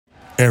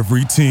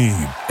Every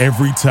team,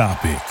 every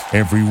topic,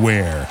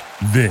 everywhere.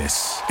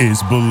 This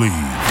is Believe.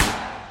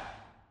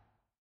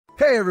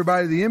 Hey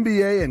everybody, the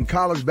NBA and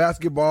college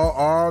basketball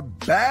are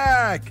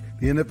back.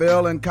 The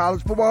NFL and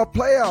college football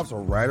playoffs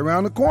are right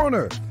around the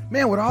corner.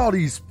 Man, with all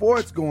these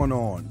sports going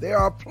on, there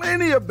are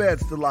plenty of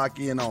bets to lock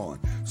in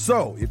on.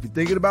 So, if you're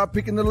thinking about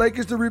picking the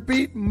Lakers to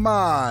repeat,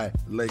 my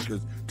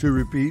Lakers to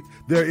repeat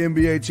their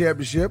NBA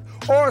championship,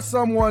 or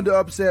someone to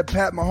upset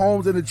Pat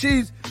Mahomes and the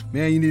Chiefs,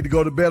 man, you need to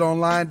go to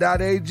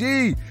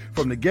betonline.ag.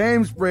 From the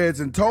game spreads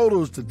and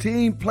totals to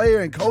team, player,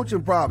 and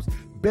coaching props,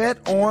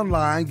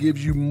 BetOnline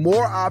gives you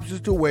more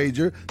options to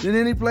wager than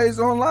any place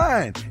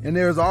online. And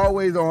there's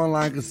always an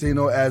online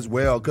casino as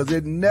well, because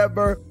it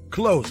never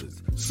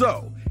closes.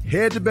 So,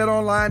 head to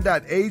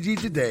betonline.ag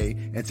today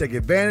and take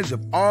advantage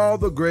of all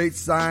the great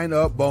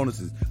sign-up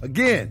bonuses.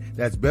 Again,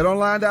 that's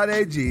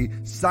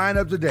betonline.ag. Sign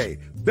up today.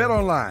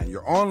 BetOnline,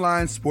 your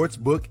online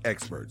sportsbook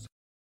experts.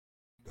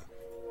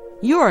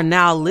 You are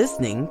now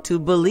listening to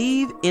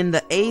Believe in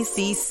the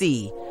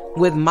ACC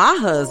with my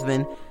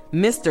husband,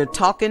 Mr.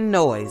 Talking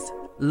Noise,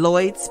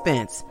 Lloyd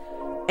Spence,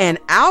 and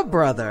our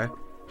brother,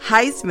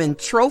 Heisman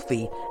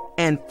Trophy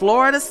and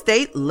Florida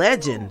State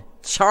legend,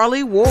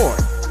 Charlie Ward.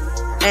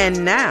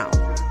 And now,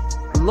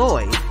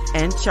 Lloyd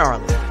and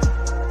Charlie.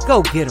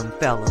 Go get 'em,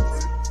 fellas.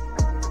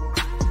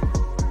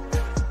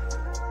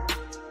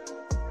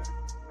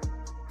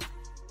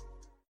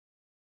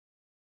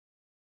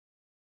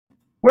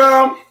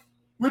 Well,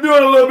 we're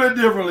doing a little bit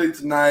differently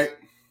tonight.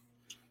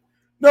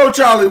 No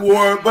Charlie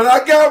Ward, but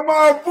I got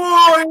my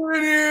boy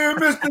in here,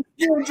 Mr.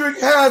 Kendrick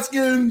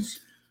Haskins.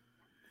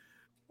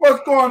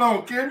 What's going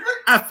on, Kendrick?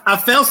 I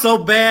felt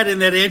so bad in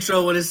that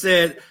intro when it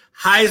said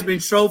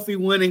Heisman Trophy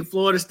winning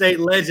Florida State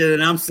legend,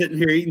 and I'm sitting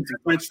here eating some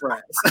French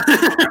fries.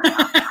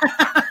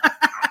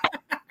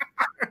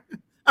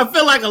 I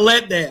feel like a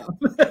letdown.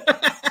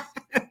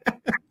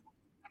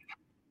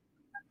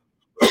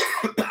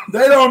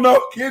 They don't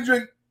know,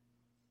 Kendrick.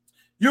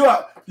 You're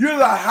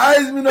the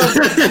Heisman of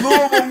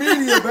Louisville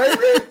media,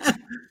 baby.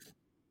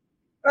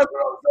 That's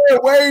what I'm saying.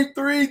 Wave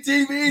 3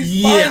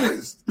 TV's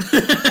finest.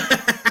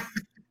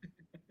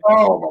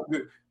 Oh my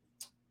goodness.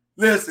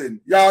 Listen,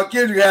 y'all,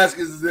 Kendrick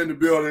Haskins is in the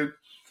building.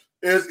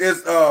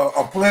 It's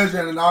a pleasure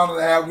and an honor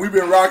to have him. We've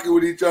been rocking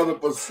with each other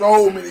for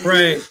so many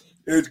years.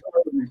 It's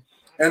crazy.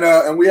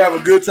 And we have a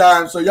good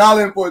time. So y'all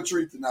in for a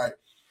treat tonight.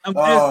 I'm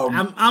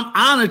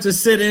honored to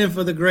sit in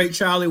for the great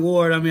Charlie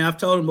Ward. I mean, I've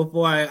told him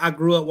before, I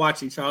grew up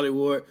watching Charlie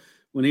Ward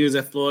when he was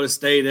at Florida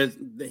State.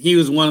 He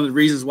was one of the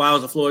reasons why I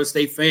was a Florida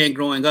State fan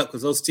growing up,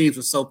 because those teams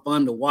were so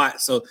fun to watch.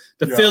 So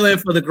to fill in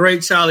for the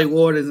great Charlie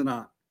Ward is an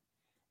honor.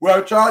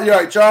 Well,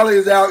 Charlie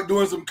is out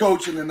doing some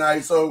coaching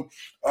tonight. So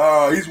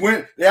he's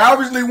win. They're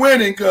obviously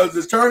winning because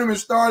this tournament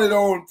started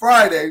on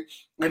Friday.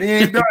 And he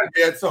ain't done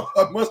yet, so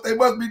they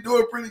must be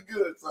doing pretty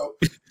good. So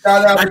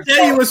I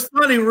tell you what's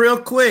funny real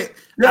quick.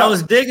 Yeah. I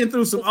was digging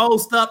through some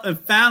old stuff and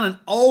found an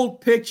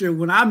old picture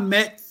when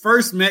I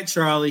first met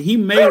Charlie. He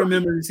may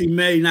remember this, he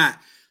may not.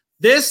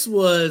 This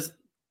was,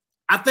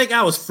 I think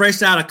I was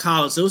fresh out of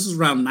college. So this was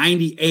around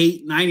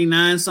 98,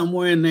 99,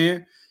 somewhere in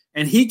there.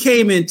 And he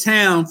came in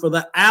town for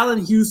the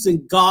Allen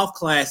Houston Golf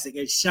Classic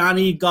at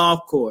Shawnee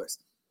Golf Course.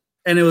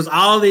 And it was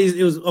all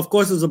these, of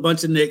course, it was a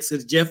bunch of Knicks.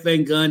 It's Jeff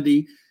Van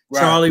Gundy,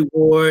 right, Charlie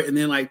Ward, and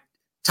then like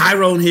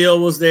Tyrone Hill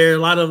was there, a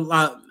lot of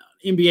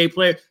NBA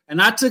players. And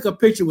I took a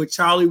picture with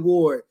Charlie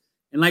Ward.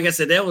 And like I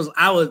said,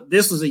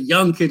 this was a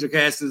young Kendrick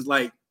Haskins,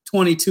 like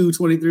 22,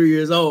 23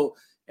 years old.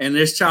 And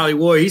there's Charlie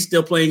Ward. He's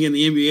still playing in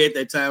the NBA at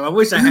that time. I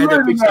wish I had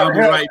that picture on me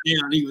right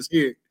now and he was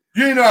here.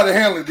 You didn't know how to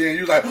handle it then.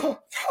 You was like, oh, Charlie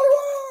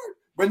Ward.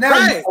 But now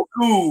you're so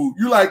cool.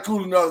 You like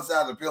cool on the other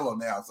side of the pillow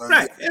now. So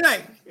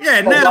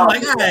yeah, now I'm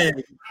like, hey.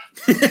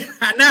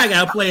 Now I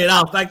gotta play it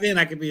off. Back then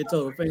I could be a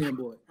total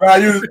fanboy.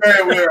 Right, you was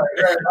very well.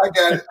 Right. I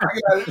got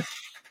it.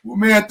 Well,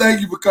 man,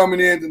 thank you for coming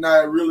in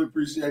tonight. I really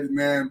appreciate it,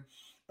 man.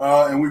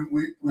 And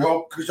we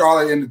hope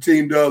Charlie and the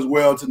team does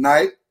well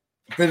tonight.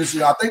 I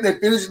think they're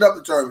finishing up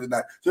the tournament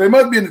tonight. So they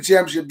must be in the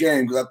championship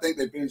game because I think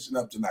they're finishing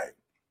up tonight.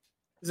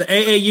 It's an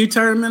AAU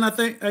tournament, I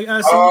think.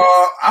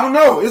 I don't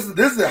know. This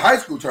is a high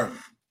school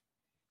tournament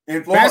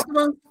in Florida.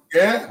 Basketball?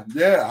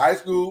 Yeah, high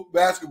school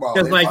basketball.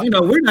 Because,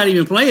 we're not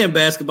even playing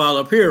basketball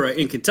up here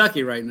in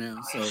Kentucky right now.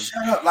 So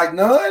shut up, like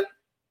none.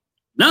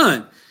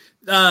 None.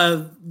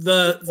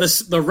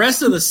 The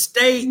rest of the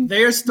state,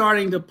 they're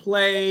starting to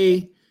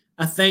play,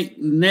 I think,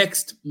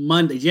 next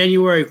Monday,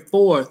 January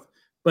 4th.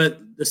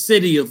 But the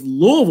city of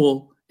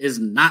Louisville is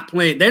not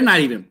playing. They're not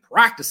even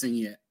practicing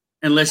yet,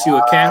 unless you're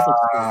a Catholic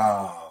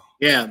school.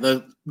 Yeah,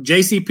 the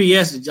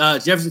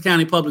JCPS, Jefferson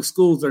County Public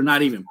Schools, are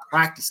not even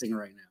practicing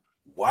right now.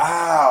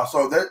 Wow.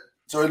 So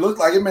it looks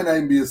like it may not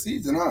even be a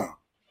season, huh?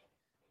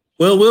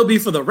 Well, it will be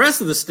for the rest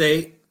of the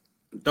state.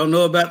 Don't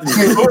know about the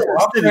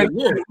city of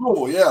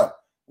Louisville. Yeah.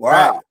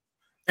 Wow. Right.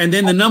 And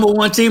then the number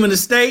one team in the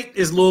state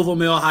is Louisville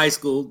Male High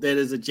School. That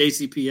is a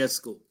JCPS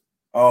school.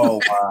 Oh,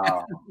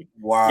 wow.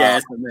 Wow. Yeah,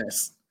 it's a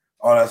mess.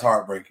 Oh, that's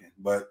heartbreaking.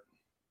 But,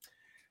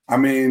 I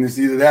mean, it's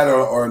either that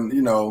or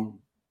you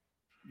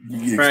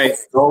get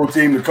the whole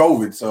team to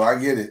COVID, so I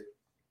get it.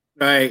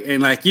 Right.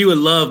 And like you would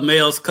love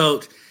Mel's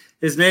coach.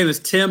 His name is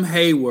Tim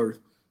Hayworth.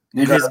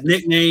 And his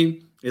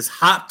nickname is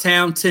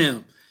Hoptown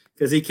Tim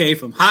because he came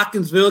from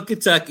Hopkinsville,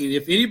 Kentucky.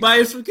 If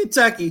anybody's from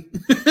Kentucky,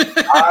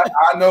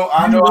 I know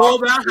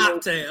about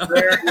Hoptown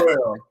very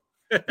well.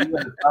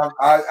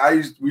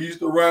 We used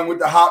to run with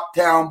the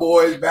Hoptown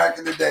boys back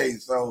in the day.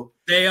 So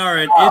they are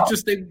an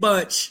interesting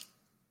bunch.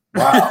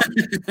 Wow.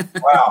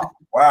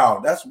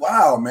 That's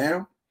wild,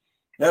 man.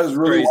 That is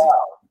really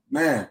wild,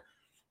 man.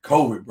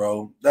 COVID,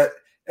 bro.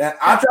 And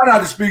I try not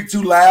to speak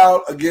too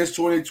loud against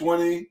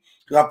 2020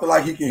 because I feel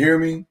like he can hear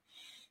me,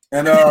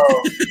 and I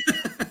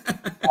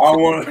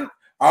don't want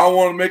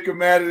to make him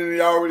madder than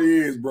he already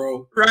is,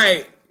 bro.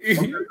 Right.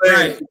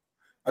 Right.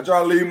 I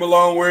try to leave him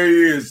alone where he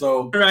is.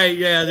 So right,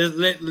 yeah,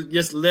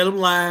 just let him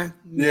lie.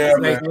 Yeah,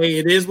 man. Hey,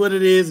 it is what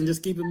it is, and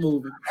just keep it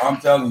moving. I'm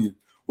telling you.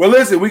 Well,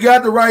 listen, we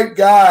got the right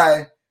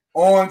guy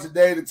on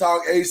today to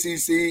talk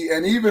ACC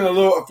and even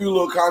a few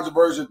little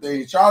controversial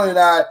things. Charlie and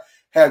I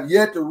have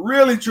yet to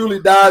really truly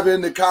dive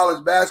into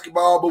college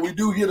basketball, but we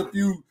do hit a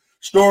few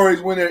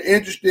stories when they're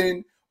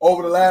interesting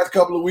over the last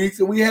couple of weeks,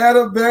 and we had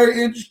a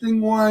very interesting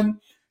one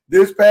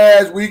this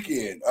past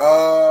weekend.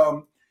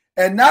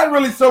 And not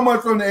really so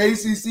much from the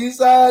ACC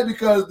side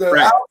because the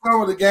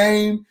outcome of the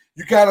game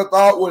you kind of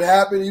thought would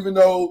happen, even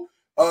though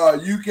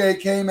UK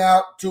came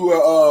out to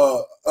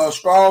a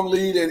strong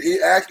lead and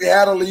it actually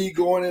had a lead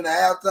going into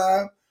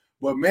halftime.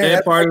 But man,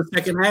 and part of the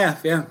second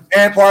half, yeah,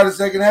 and part of the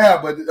second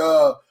half.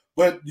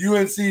 But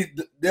UNC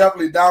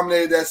definitely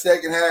dominated that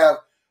second half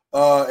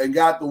and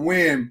got the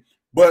win.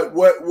 But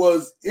what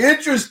was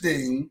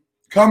interesting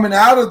coming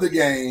out of the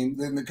game,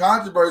 and the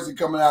controversy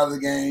coming out of the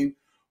game,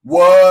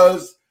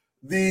 was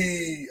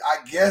I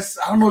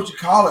don't know what you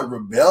call it,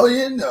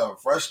 rebellion,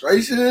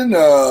 frustration,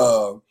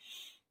 blow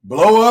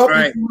up,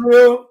 if you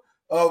will.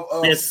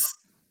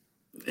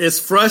 It's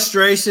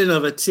frustration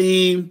of a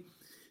team.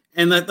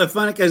 And the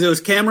funny because it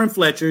was Cameron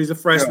Fletcher, he's a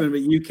freshman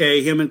at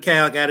UK. Him and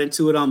Cal got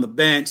into it on the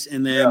bench,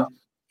 and then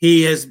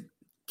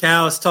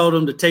Cal has told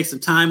him to take some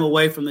time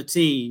away from the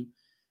team.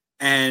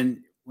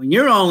 And when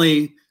you're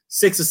only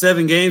 6 or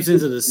 7 games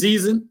into the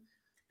season,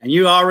 and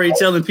you're already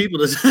telling people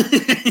to go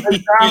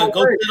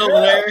sit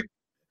over there,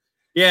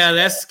 yeah,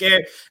 that's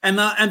scary. And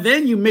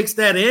then you mix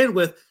that in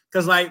with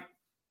because like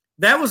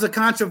that was a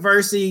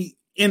controversy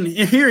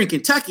here in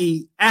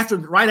Kentucky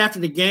right after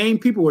the game.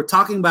 People were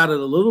talking about it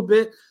a little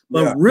bit.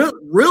 But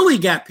really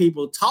got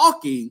people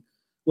talking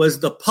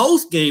was the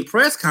post-game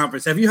press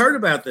conference. Have you heard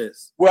about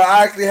this? Well,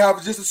 I actually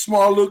have just a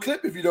small little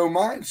clip, if you don't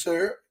mind,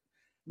 sir.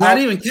 Not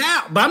even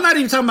Cal, but I'm not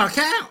even talking about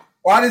Cal.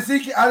 Well,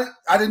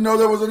 I didn't know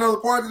there was another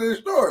part to this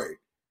story.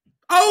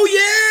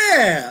 Oh,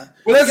 yeah.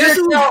 Well,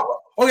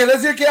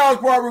 let's hear Cal's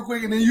part real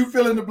quick, and then you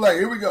fill in the blank.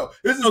 Here we go.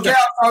 This is Cal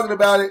talking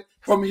about it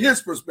from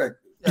his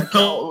perspective. Yeah,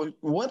 Cal,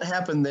 what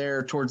happened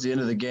there towards the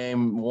end of the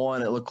game?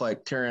 One, it looked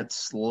like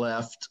Terrence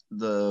left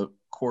the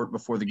court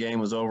before the game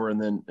was over,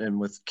 and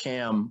with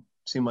Cam,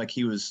 seemed like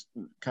he was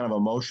kind of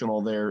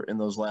emotional there in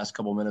those last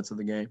couple minutes of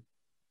the game.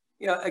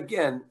 Yeah,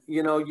 again,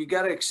 you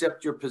got to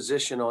accept your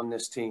position on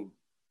this team.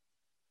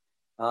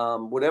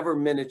 Whatever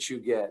minutes you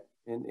get,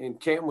 and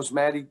Cam was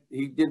mad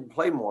he didn't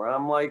play more.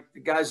 I'm like, the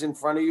guys in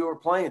front of you are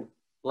playing.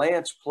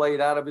 Lance played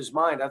out of his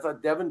mind. I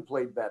thought Devin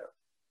played better.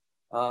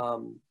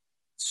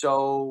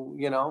 So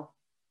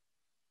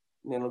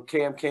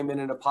Cam came in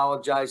and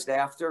apologized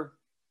after.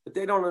 But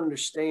they don't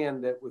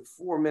understand that with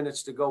 4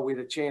 minutes to go, we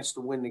had a chance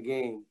to win the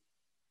game,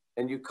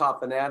 and you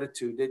cop an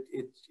attitude.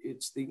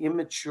 It's the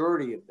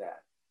immaturity of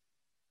that.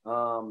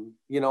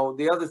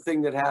 The other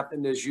thing that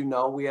happened is,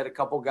 we had a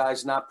couple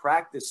guys not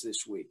practice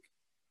this week,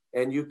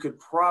 and you could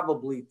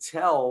probably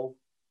tell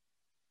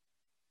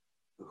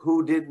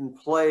who didn't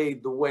play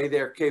the way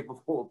they're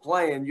capable of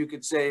playing. You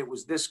could say it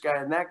was this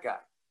guy and that guy.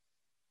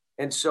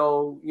 And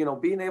so,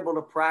 being able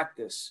to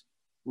practice,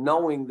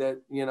 knowing that,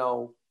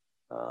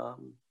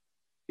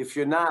 if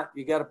you're not,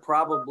 you got to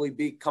probably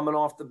be coming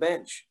off the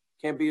bench.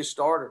 Can't be a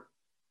starter.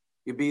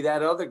 You be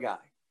that other guy.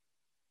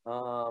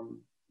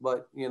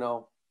 But,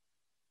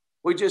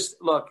 we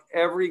just look,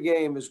 every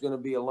game is going to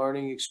be a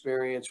learning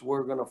experience.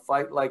 We're going to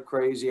fight like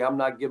crazy. I'm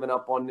not giving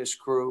up on this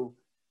crew.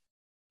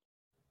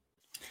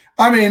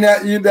 I mean,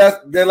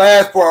 that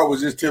last part was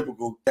just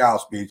typical Cal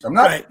speech. I'm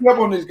not giving up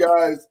on these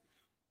guys.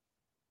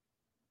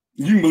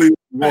 You can believe it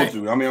if you want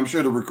to. I mean, I'm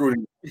sure the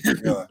recruiting.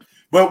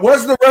 But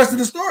what's the rest of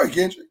the story,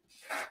 Kendrick?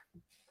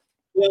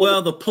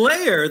 Well, the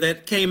player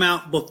that came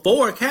out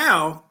before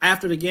Cal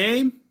after the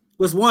game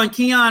was one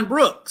Keon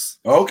Brooks.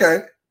 Okay.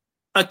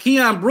 A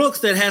Keon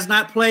Brooks that has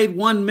not played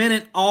 1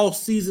 minute all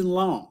season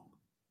long.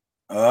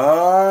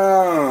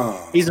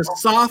 Oh. He's a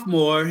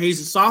sophomore.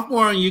 He's a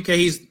sophomore in UK.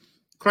 He's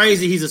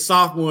crazy. He's a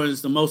sophomore and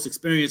is the most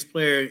experienced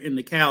player in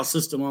the Cal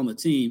system on the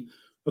team.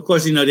 Of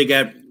course, they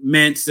got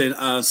Mentz and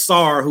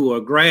Sarr, who are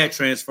grad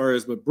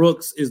transfers, but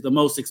Brooks is the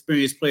most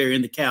experienced player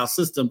in the Cal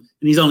system,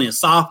 and he's only a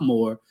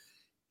sophomore.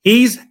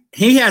 He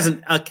has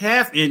a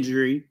calf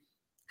injury,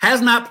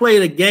 has not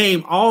played a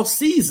game all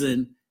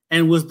season,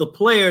 and was the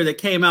player that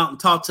came out and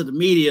talked to the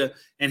media.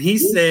 And he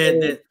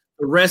said that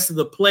the rest of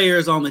the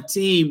players on the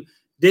team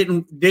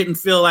didn't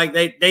feel like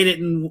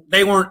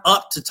they weren't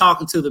up to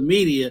talking to the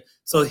media.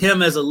 So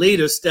him as a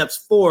leader steps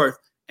forth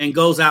and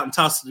goes out and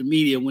talks to the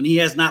media when he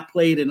has not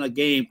played in a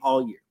game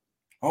all year.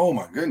 Oh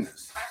my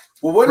goodness.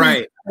 Well,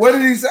 what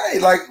did he say?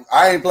 Like,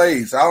 I ain't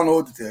played, so I don't know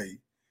what to tell you.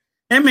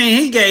 I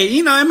mean,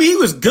 he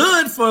was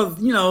good for,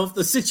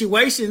 the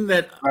situation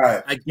that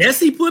I guess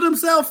he put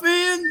himself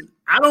in.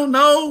 I don't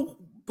know.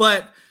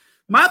 But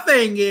my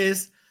thing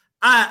is,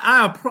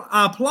 I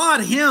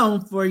applaud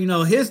him for,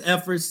 his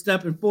efforts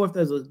stepping forth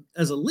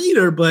as a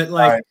leader. But,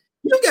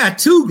 you got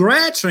 2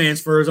 grad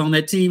transfers on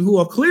that team who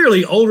are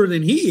clearly older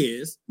than he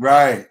is.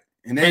 Right.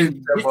 And they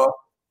didn't step up.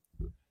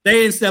 They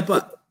didn't step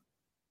up.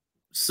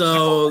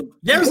 So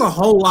there's a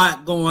whole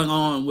lot going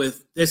on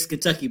with this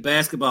Kentucky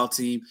basketball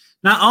team.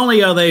 Not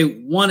only are they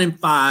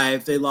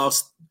 1-5, they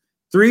lost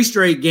 3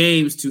 straight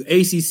games to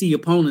ACC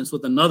opponents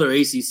with another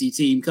ACC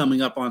team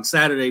coming up on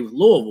Saturday with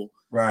Louisville.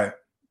 Right.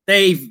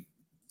 They've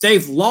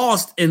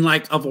lost in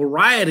like a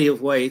variety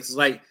of ways.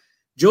 Like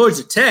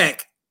Georgia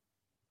Tech,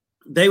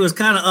 they was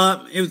kind of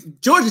up.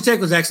 Georgia Tech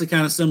was actually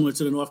kind of similar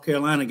to the North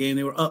Carolina game.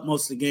 They were up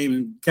most of the game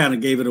and kind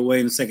of gave it away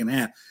in the second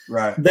half.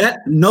 Right. That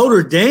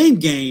Notre Dame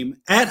game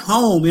at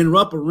home in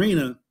Rupp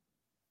Arena,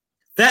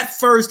 that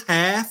first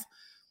half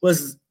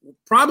was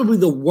probably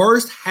the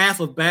worst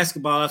half of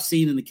basketball I've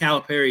seen in the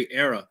Calipari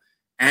era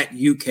at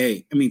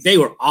UK. I mean, they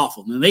were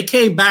awful. And they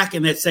came back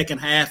in that second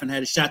half and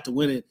had a shot to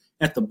win it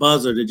at the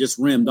buzzer that just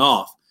rimmed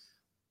off.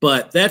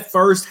 But that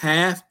first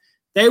half,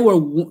 they were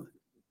 1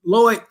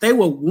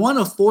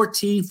 of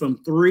 14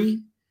 from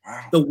 3.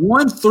 Wow. The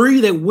 1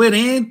 3 that went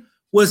in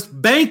was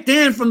banked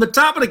in from the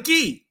top of the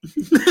key.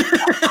 That's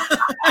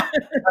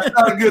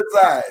not a good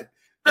sign.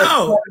 That's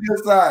not a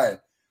good sign.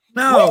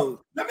 No.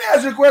 Well, let me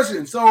ask you a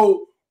question.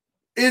 So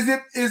is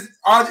the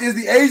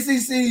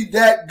ACC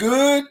that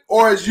good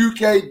or is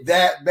UK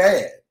that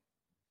bad?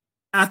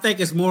 I think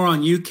it's more on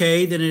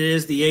UK than it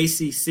is the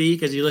ACC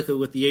because you look at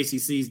what the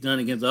ACC's done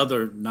against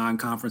other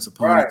non-conference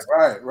opponents.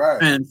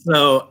 Right. And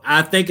so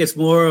I think it's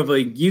more of a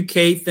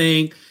UK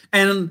thing.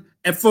 And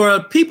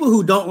for people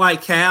who don't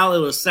like Cal, it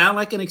will sound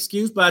like an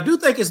excuse, but I do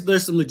think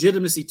there's some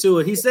legitimacy to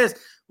it. He says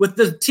with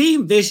the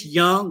team this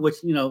young, which,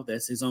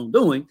 that's his own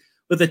doing,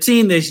 with the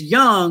team this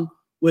young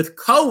with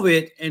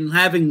COVID and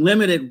having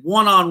limited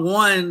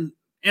one-on-one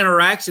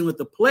interaction with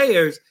the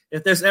players,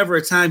 if there's ever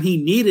a time he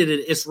needed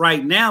it, it's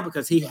right now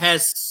because he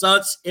has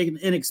such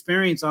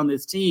inexperience on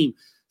this team.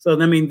 So,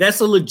 I mean,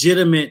 that's a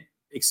legitimate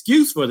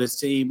excuse for this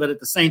team. But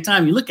at the same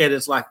time, you look at it,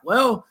 it's like,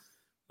 well,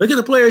 look at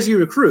the players you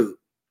recruit.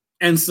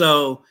 And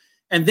so,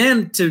 and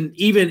then to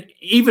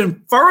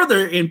even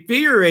further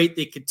infuriate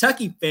the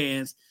Kentucky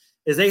fans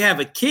is they have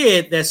a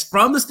kid that's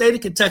from the state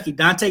of Kentucky,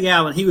 Dante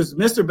Allen. He was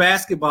Mr.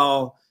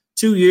 Basketball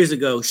 2 years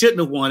ago. Shouldn't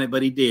have won it,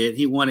 but he did.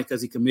 He won it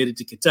because he committed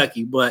to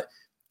Kentucky. But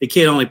the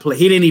kid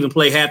he didn't even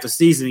play half the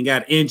season and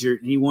got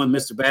injured. And he won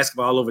Mr.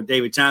 Basketball over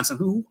David Johnson,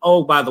 who,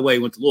 by the way,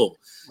 went to Louisville.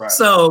 Right.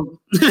 So,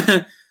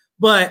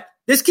 but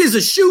this kid's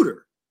a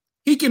shooter.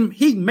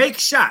 He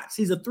makes shots.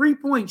 He's a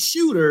 3-point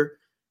shooter.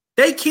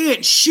 They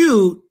can't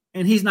shoot,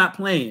 and he's not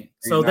playing.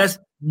 So that's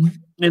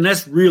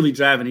really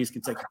driving these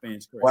Kentucky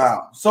fans crazy.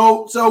 Wow.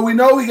 So we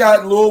know we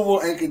got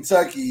Louisville and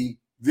Kentucky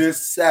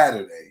this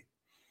Saturday.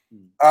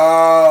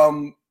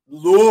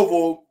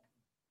 Louisville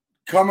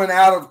coming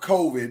out of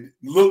COVID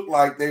looked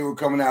like they were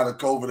coming out of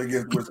COVID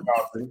against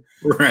Wisconsin.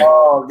 Right.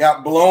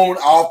 Got blown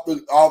off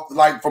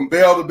like from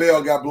bell to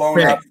bell, got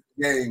blown out of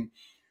the game.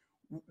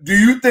 Do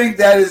you think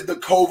that is the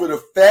COVID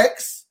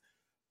effects?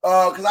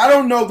 Because I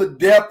don't know the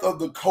depth of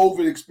the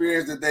COVID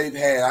experience that they've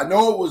had. I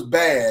know it was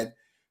bad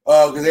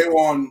because they were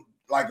on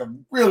like a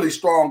really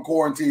strong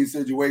quarantine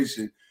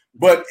situation.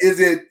 But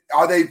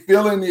are they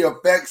feeling the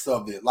effects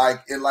of it?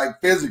 Like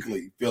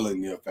physically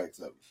feeling the effects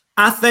of it?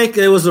 I think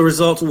it was a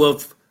result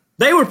of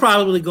they were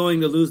probably going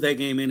to lose that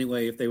game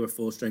anyway if they were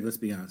full strength, let's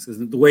be honest,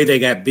 because the way they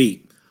got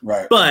beat.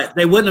 Right. But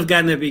they wouldn't have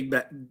gotten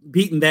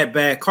beaten that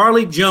bad.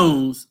 Carly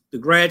Jones, the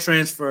grad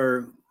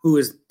transfer, who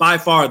is by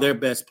far their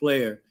best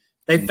player,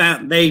 I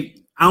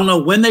don't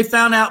know when they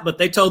found out, but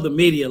they told the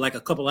media like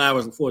a couple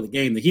hours before the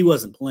game that he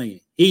wasn't playing.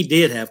 He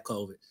did have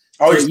COVID.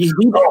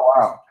 Oh,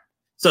 wow.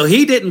 So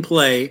he didn't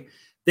play.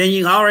 Then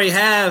you already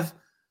have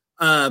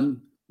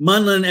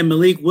Munlin and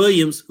Malik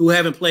Williams, who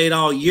haven't played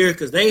all year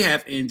because they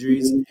have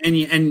injuries,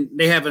 and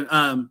they have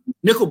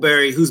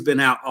Nickelberry, who's been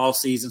out all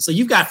season. So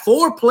you've got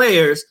 4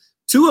 players,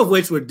 2 of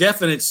which were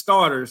definite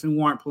starters who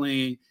weren't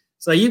playing.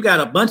 So you've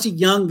got a bunch of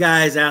young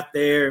guys out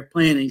there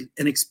playing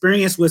an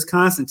experienced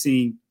Wisconsin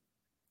team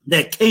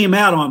that came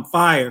out on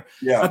fire.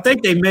 Yeah. I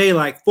think they made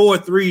like 4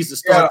 threes to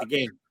start the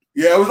game.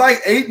 Yeah, it was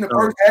like 8 in the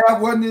first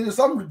half, wasn't it?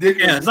 Something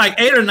ridiculous. Yeah, it's like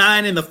 8 or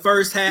 9 in the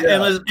first half.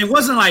 Yeah. And it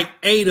wasn't like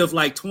 8 of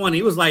like 20.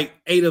 It was like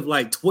 8 of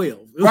like 12.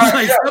 It was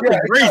something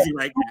crazy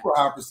like that. Super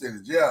high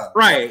percentage, yeah.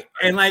 Right.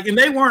 And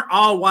they weren't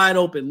all wide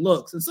open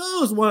looks. And so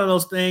it was one of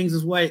those things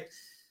is like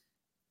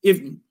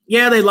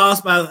they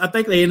lost by, I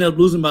think they ended up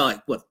losing by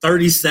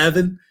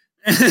 37.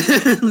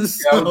 That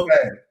was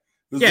bad.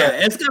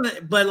 It's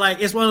gonna, but like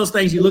it's one of those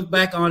things. You look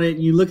back on it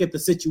and you look at the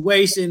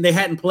situation. They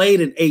hadn't played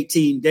in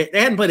 18 days.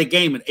 They hadn't played a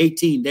game in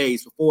 18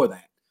 days before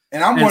that.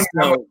 And I'm wondering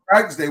how much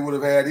practice they would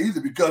have had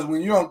either, because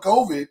when you're on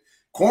COVID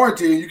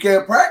quarantine, you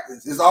can't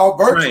practice. It's all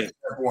virtual at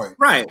that point.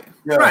 Right.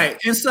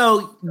 And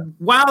so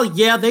while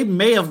they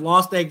may have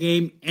lost that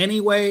game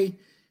anyway,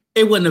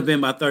 it wouldn't have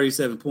been by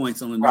 37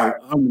 points under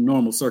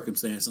normal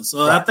circumstances.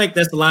 So I think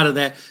that's a lot of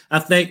that. I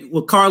think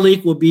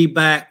Carleek will be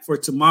back for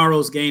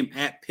tomorrow's game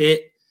at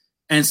Pitt,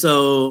 and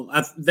so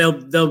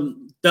they'll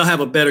have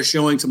a better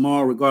showing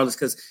tomorrow, regardless,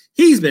 because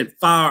he's been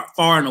far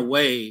and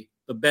away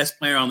the best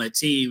player on that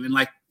team, and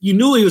like you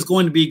knew he was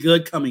going to be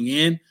good coming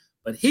in,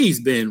 but he's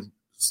been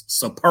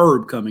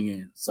superb coming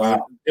in.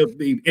 So it'll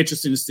be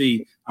interesting to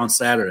see on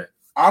Saturday.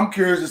 I'm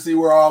curious to see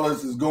where all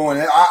this is going.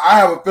 I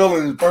have a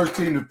feeling the first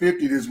team to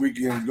 50 this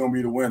weekend is going to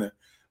be the winner.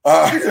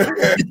 It's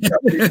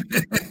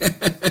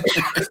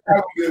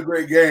not going to be a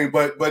great game,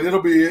 but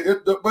it'll be.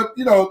 But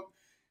in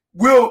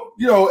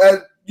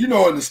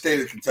the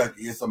state of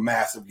Kentucky, it's a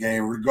massive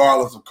game,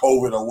 regardless of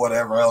COVID or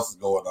whatever else is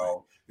going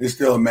on. It's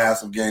still a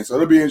massive game, so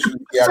it'll be interesting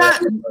to see how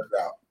that turns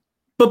out.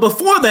 But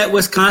before that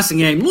Wisconsin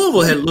game,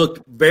 Louisville had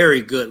looked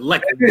very good,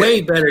 like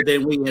way better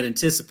than we had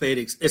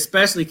anticipated,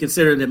 especially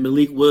considering that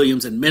Malik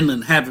Williams and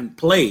Midland haven't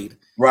played.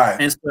 Right.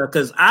 And so,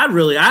 because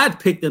I'd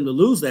picked them to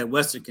lose that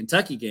Western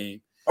Kentucky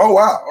game. Oh,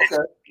 wow.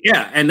 Okay.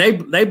 Yeah, and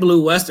they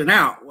blew Western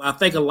out. I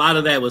think a lot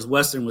of that was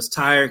Western was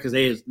tired because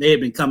they had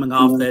been coming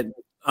off that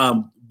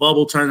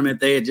bubble tournament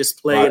they had just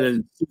played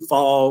in Sioux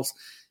Falls,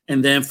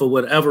 and then for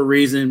whatever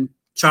reason,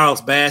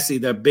 Charles Bassey,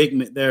 their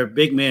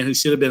big man who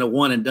should have been a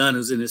one and done,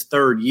 who's in his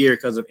third year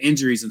because of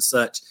injuries and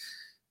such,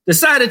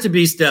 decided to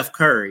be Steph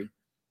Curry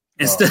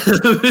instead of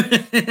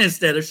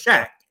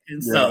Shaq.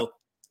 And so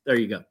there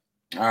you go.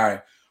 All right.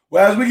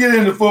 Well, as we get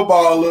into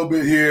football a little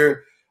bit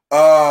here,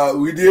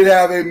 we did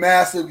have a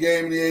massive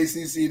game in the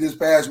ACC this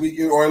past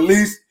weekend, or at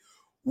least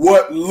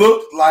what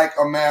looked like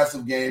a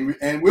massive game.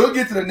 And we'll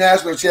get to the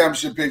national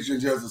championship picture in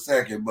just a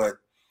second. But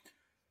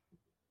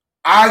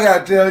I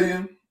got to tell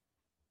you,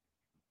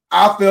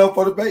 I fell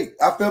for the bait.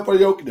 I fell for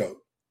the okie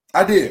doke.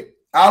 I did.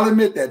 I'll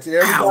admit that to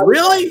everybody. Wow,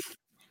 really?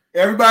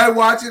 Everybody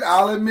watching,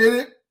 I'll admit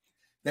it.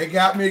 They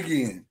got me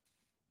again.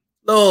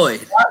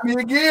 Lloyd. Got me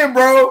again,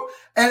 bro.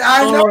 And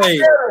I know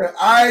better.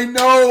 I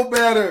know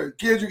better.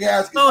 Kendrick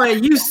Haskins.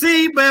 Lloyd, you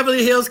see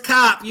Beverly Hills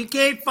Cop. You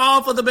can't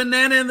fall for the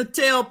banana in the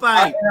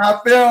tailpipe. I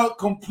fell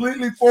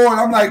completely for it.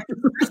 I'm like,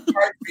 this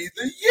might be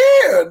the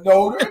year.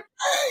 Notre Dame.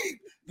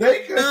 They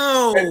could.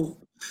 No.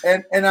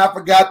 And I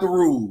forgot the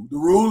rule. The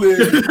rule is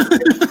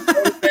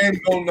Notre Dame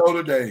go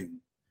Notre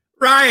Dame.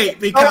 Right,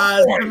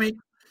 because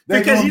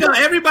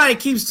everybody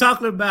keeps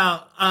talking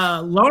about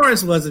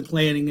Lawrence wasn't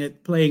playing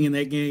in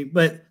that game,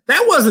 but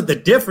that wasn't the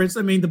difference.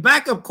 I mean, the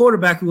backup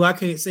quarterback, who I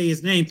can't say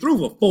his name, threw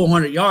for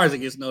 400 yards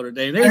against Notre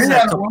Dame. He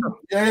had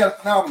a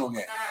phenomenal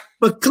game.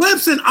 But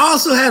Clemson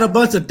also had a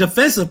bunch of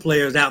defensive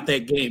players out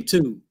that game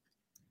too.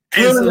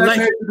 And so that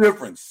made the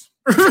difference.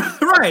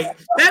 Right.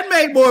 That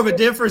made more of a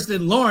difference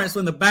than Lawrence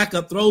when the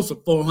backup throws for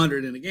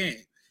 400 in the game.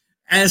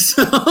 And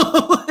so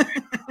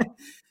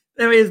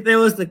there was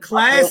the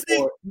classic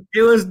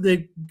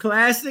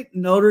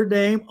Notre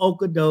Dame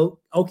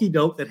okie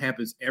doke that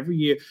happens every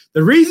year.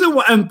 The reason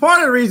why, and part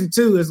of the reason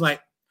too, is like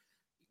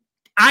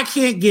I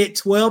can't get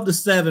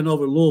 12-7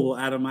 over Louisville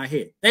out of my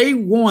head. They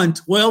won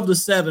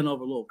 12-7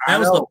 over Louisville.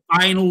 That was the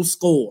final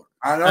score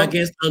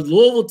against a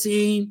Louisville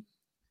team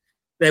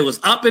that was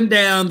up and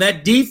down.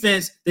 That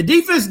defense, the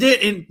defense did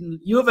in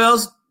U of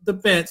L's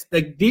defense.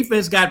 The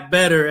defense got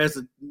better as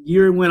the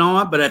year went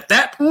on, but at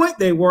that point,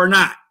 they were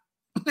not.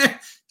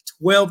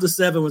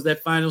 12-7 was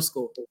that final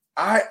score.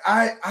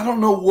 I don't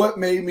know what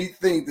made me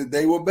think that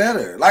they were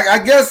better. Like, I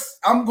guess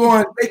I'm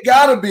going, they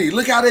gotta be.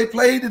 Look how they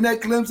played in that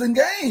Clemson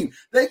game.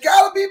 They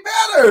gotta be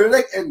better.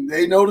 And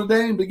they Notre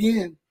Dame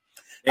again.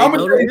 I'm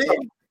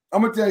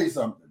gonna tell you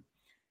something.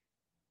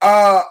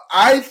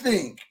 I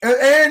think,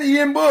 and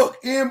Ian Book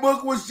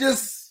was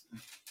just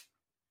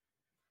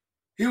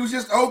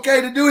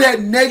okay to do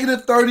that.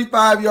 Negative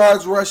 35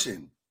 yards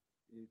rushing.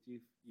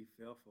 You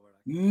fell for it.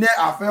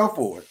 I fell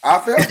for it.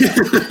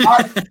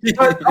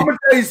 But I'm gonna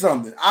tell you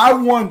something. I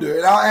wonder,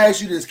 and I'll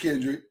ask you this,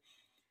 Kendrick: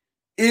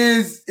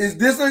 is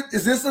this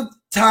a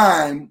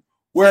time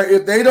where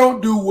if they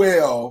don't do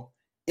well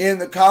in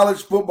the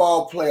college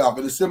football playoff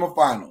in the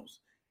semifinals,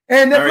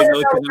 and they're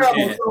playing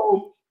Alabama,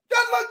 so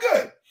doesn't look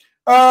good?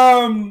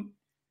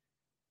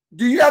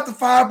 Do you have to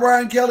fire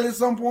Brian Kelly at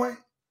some point?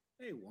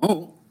 They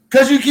won't.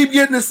 Because you keep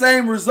getting the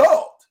same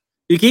result.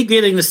 You keep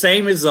getting the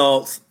same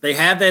results. They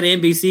have that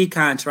NBC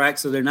contract,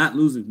 so they're not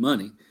losing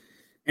money.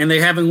 And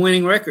they're having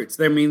winning records.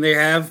 I mean, they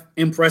have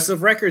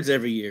impressive records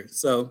every year.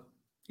 So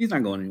he's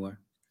not going anywhere.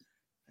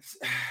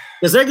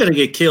 Because they're going to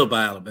get killed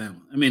by Alabama.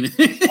 I mean,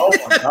 oh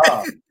my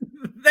God.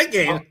 That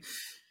game.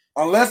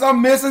 Unless I'm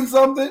missing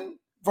something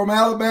from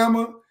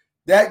Alabama,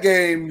 that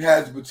game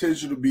has the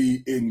potential to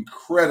be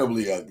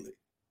incredibly ugly.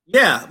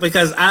 Yeah,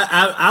 because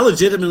I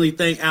legitimately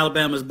think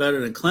Alabama's better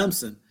than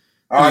Clemson.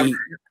 I mean,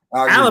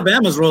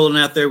 Alabama's rolling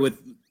out there with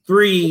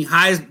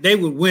they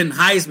would win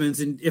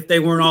Heismans, and if they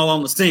weren't all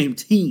on the same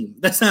team.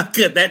 That's how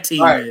good that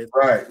team is.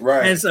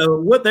 Right. And so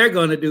what they're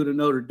going to do to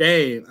Notre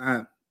Dame,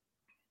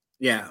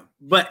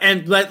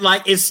 but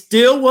like it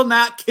still will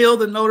not kill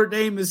the Notre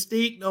Dame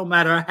mystique. No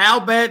matter how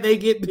bad they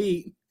get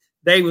beat,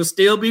 they will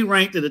still be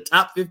ranked in the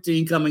top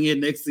 15 coming in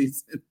next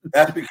season.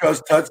 That's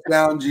because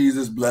touchdown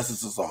Jesus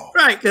blesses us all.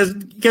 Right,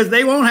 because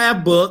they won't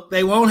have Book.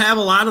 They won't have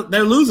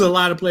they're losing a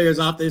lot of players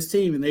off this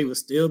team, and they will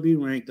still be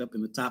ranked up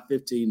in the top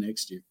 15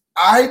 next year.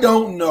 I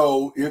don't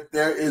know if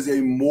there is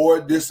a more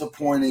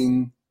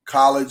disappointing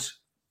college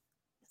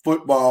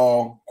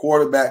football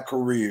quarterback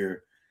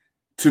career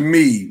to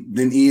me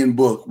than Ian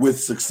Book with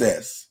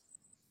success.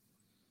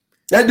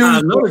 That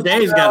dude Notre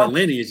Dame's got a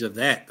lineage of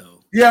that, though.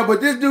 Yeah,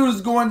 but this dude is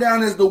going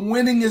down as the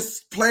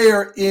winningest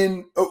player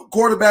in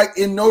quarterback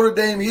in Notre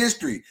Dame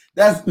history.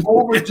 That's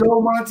over Joe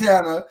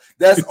Montana.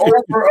 That's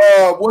over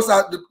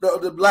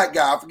the black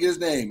guy? I forget his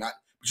name.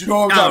 But you know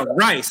what I'm talking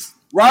about.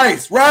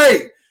 Rice,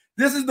 right.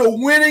 This is the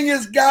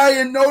winningest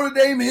guy in Notre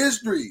Dame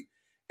history,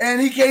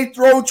 and he can't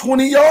throw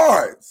 20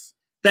 yards.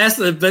 That's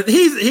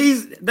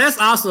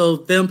also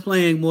them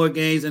playing more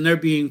games, and there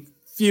being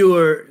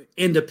fewer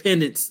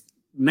independents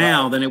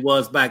now than it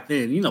was back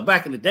then.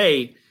 Back in the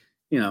day,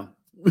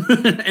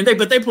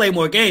 but they play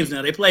more games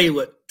now. They play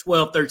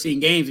 12, 13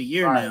 games a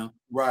year now.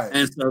 Right.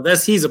 And so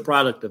he's a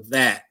product of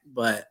that.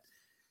 But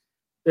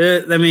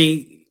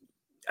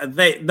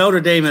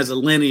Notre Dame has a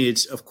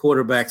lineage of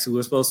quarterbacks who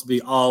are supposed to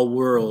be all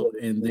world,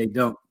 and they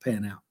don't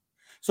pan out.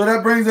 So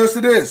that brings us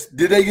to this.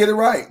 Did they get it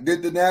right?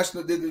 Did the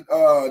national people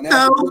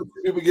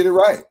get it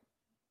right?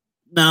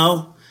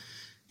 No.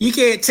 You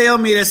can't tell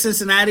me that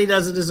Cincinnati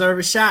doesn't deserve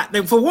a shot.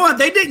 For one,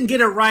 they didn't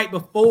get it right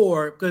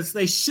before because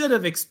they should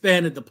have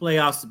expanded the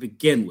playoffs to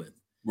begin with.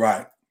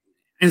 Right.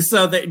 And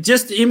so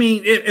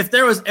if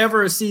there was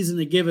ever a season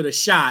to give it a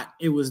shot,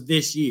 it was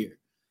this year.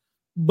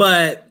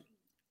 But,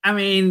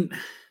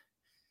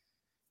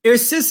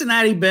 is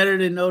Cincinnati better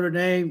than Notre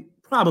Dame?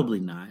 Probably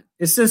not.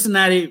 Is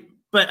Cincinnati,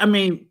 but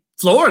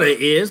Florida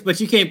is,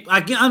 but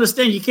I can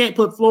understand you can't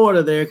put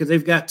Florida there because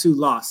they've got 2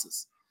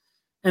 losses.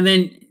 And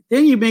then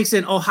you mix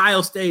in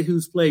Ohio State,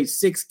 who's played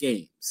 6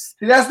 games.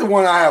 See, that's the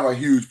one I have a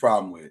huge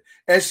problem with.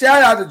 And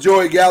shout out to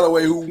Joey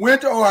Galloway, who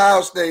went to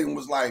Ohio State and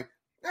was like,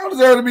 I don't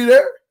deserve to be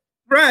there.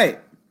 Right.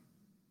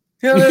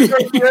 I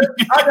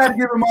got to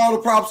give him all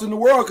the props in the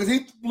world because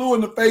he flew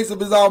in the face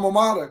of his alma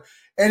mater.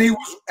 And he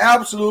was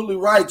absolutely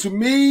right. To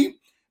me,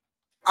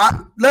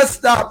 let's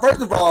stop.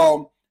 First of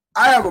all,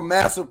 I have a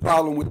massive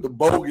problem with the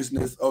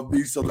bogusness of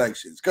these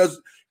selections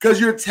because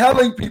you're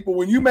telling people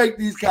when you make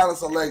these kind of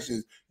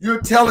selections,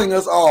 you're telling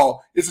us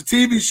all it's a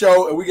TV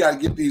show and we got to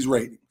get these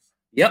ratings.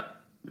 Yep.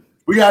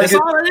 That's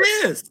all it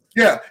is.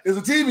 Yeah, it's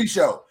a TV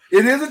show.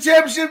 It is a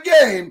championship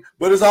game,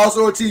 but it's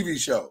also a TV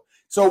show.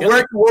 So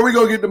where we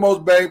going to get the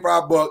most bang for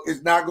our buck,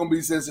 it's not going to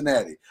be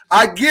Cincinnati.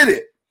 I get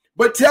it,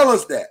 but tell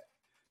us that.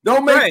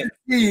 Don't make the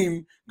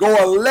team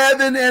go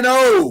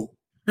 11-0.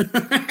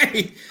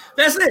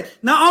 That's it.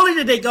 Not only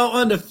did they go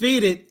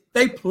undefeated,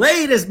 they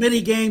played as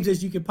many games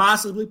as you could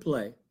possibly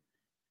play.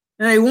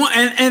 And they won,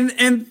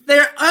 and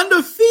they're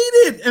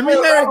undefeated.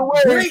 They're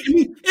great.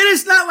 And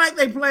it's not like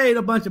they played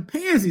a bunch of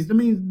pansies.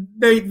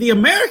 The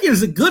American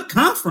is a good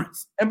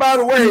conference. And by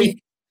the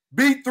way,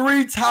 beat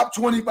 3 top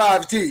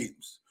 25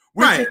 teams,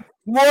 which is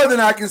more than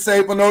I can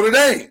say for Notre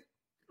Dame.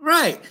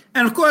 Right,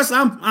 and of course,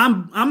 I'm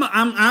not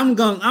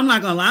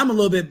gonna lie. I'm a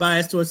little bit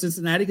biased towards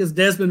Cincinnati because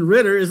Desmond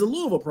Ridder is a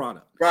Louisville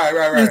product.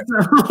 Right.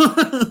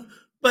 So,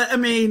 but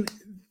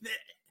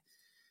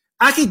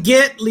I could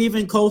get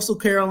leaving Coastal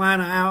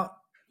Carolina out.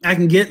 I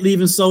can get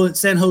leaving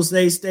San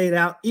Jose State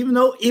out. Even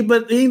with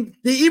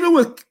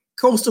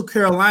Coastal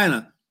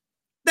Carolina,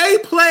 they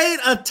played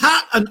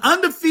an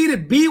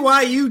undefeated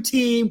BYU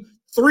team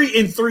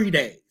in 3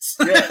 days.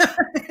 Yeah.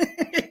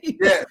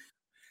 Yeah.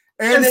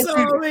 And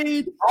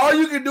all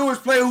you can do is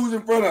play who's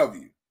in front of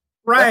you.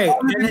 Right.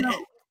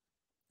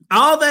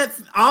 All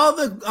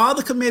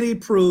the committee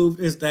proved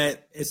is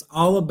that it's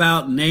all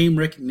about name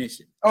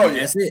recognition. Oh,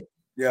 yeah. That's it.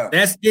 Yeah.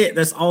 That's it.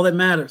 That's all that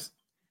matters.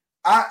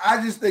 I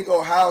just think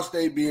Ohio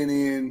State being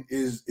in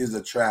is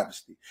a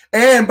travesty.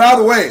 And by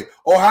the way,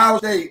 Ohio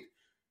State,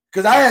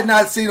 because I had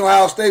not seen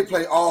Ohio State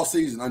play all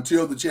season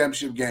until the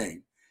championship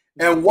game.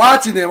 And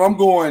watching them, I'm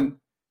going,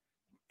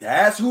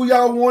 that's who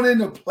y'all want in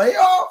the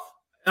playoff?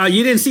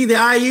 You didn't see the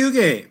IU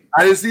game.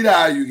 I didn't see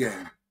the IU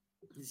game.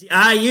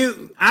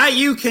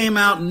 IU came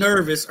out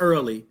nervous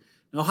early.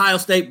 Ohio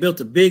State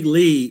built a big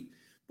lead,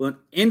 but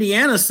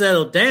Indiana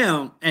settled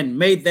down and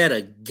made that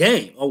a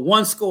game, a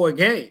 1-score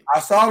game. I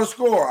saw the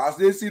score. I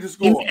did see the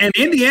score. And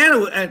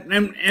Indiana,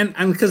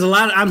 and because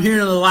I'm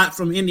hearing a lot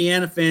from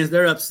Indiana fans,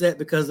 they're upset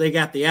because they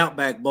got the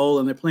Outback Bowl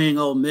and they're playing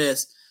Ole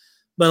Miss.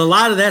 But a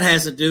lot of that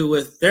has to do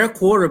with their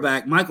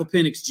quarterback, Michael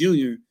Penix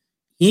Jr.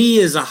 He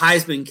is a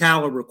Heisman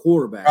caliber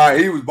quarterback. All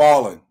right, he was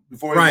balling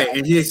before.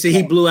 And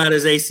he blew out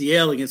his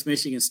ACL against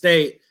Michigan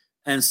State,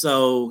 and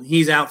so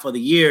he's out for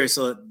the year.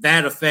 So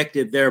that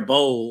affected their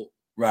bowl.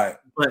 Right.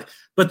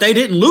 But they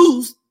didn't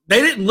lose. They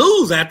didn't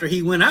lose after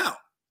he went out.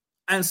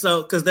 And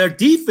so, because their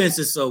defense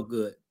is so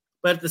good.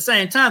 But at the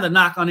same time, the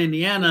knock on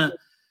Indiana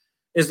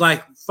is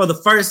like for the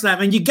first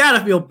time, and you got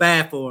to feel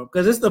bad for them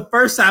because it's the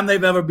first time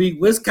they've ever beat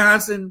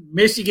Wisconsin,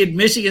 Michigan,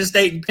 Michigan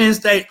State, and Penn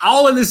State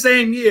all in the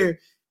same year,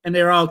 and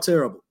they're all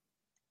terrible.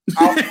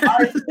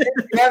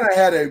 Indiana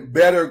had a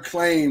better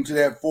claim to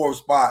that 4th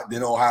spot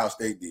than Ohio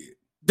State did.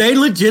 They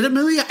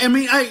legitimately, I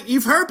mean,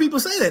 you've heard people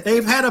say that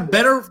they have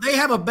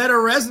a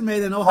better resume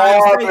than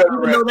Ohio State,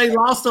 even though they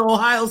lost to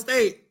Ohio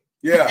State.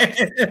 Yeah,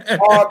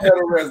 far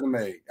better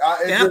resume.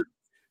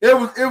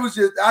 It was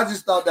just, I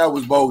just thought that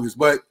was bogus.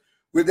 But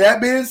with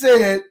that being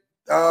said,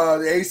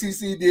 the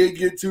ACC did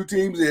get 2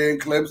 teams in,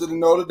 Clemson and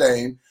Notre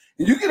Dame.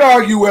 And you can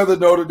argue whether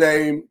Notre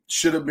Dame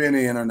should have been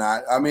in or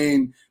not. I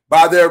mean,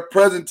 by their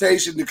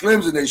presentation to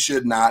Clemson, they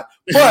should not.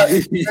 But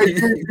they did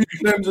beat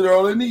Clemson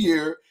early in the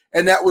year,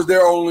 and that was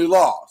their only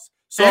loss.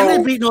 So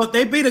and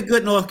they beat a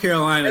good North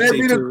Carolina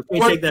team too. They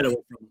take that away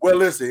from them. Well,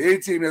 listen, any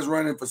team that's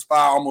running for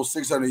almost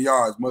 600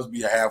 yards must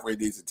be a halfway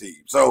decent team.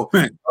 So,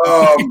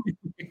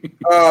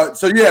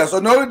 so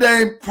Notre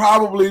Dame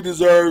probably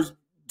deserves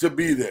to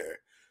be there.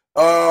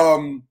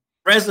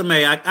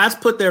 Resume, I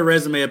put their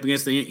resume up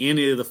against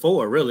any of the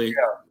 4, really.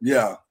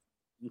 Yeah.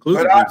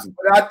 Including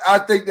but I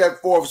think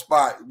that 4th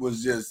spot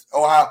was just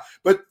Ohio.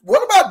 But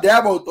what about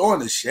Dabo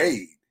throwing the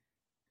shade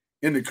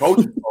in the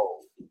coaching role?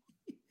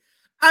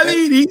 I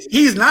mean,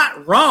 he's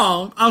not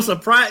wrong. I'm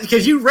surprised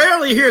because you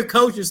rarely hear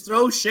coaches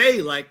throw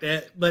shade like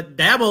that, but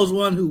Dabo's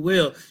one who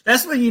will.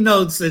 That's when you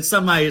know that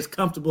somebody is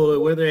comfortable with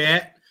where they're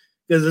at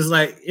because it's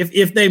like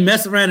if they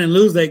mess around and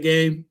lose that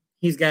game,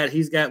 he's got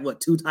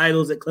what 2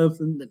 titles at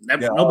Clemson.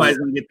 Nobody's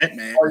gonna get that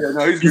man. Oh yeah,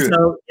 no, he's good.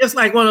 So it's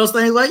like one of those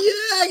things. Like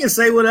I can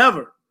say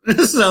whatever.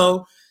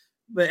 So,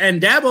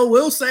 and Dabo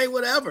will say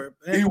whatever.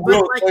 He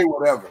will say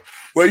whatever.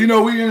 Well,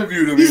 we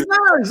interviewed him. He's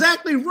not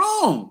exactly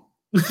wrong.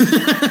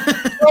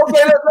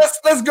 Okay,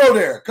 let's go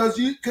there because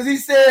he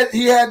said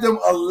he had them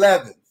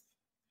 11th.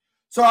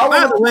 So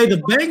by the way, the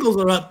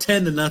Bengals are up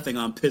 10-0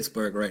 on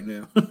Pittsburgh right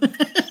now.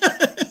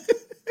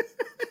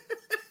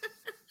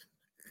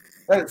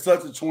 That is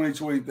such a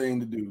 2020 thing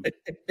to do.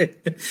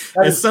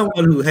 As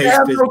someone who hates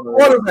Pittsburgh. No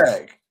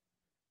quarterback.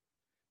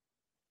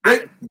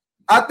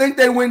 I think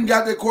they went and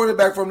got their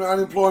quarterback from the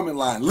unemployment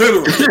line,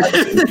 literally.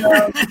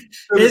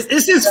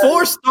 It's his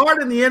 4th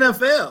start in the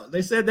NFL.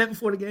 They said that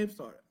before the game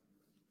started.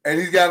 And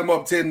he's got them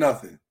up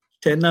 10-0.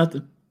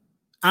 10-0.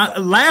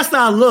 Last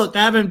I looked,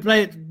 I haven't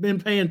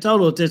been paying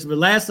total attention, but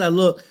last I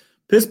looked,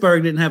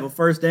 Pittsburgh didn't have a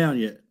first down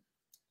yet.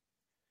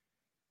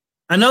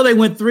 I know they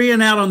went 3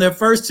 and out on their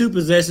first 2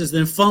 possessions,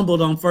 then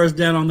fumbled on first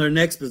down on their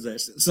next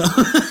possession. So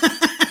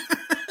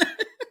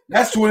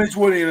that's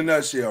 2020 in a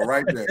nutshell,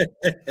 right there.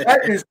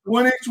 That is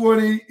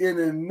 2020 in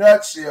a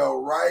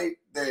nutshell, right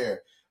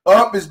there.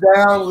 Up is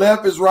down,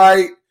 left is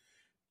right.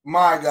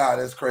 My God,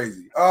 that's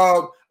crazy.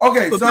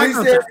 Okay,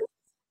 so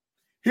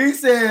he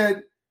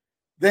said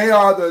they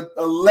are the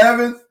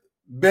 11th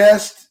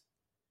best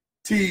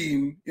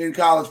team in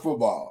college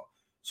football.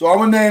 So I'm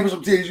gonna name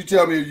some teams. You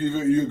tell me if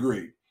you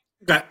agree.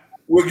 Okay.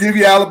 We'll give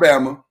you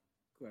Alabama.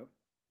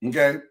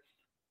 Okay.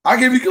 I'll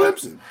give you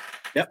Clemson.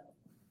 Yep.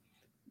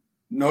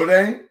 Notre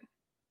Dame.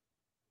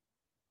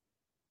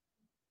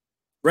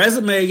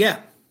 Resume, yeah.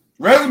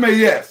 Resume,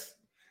 yes.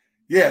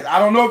 Yes. I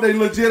don't know if they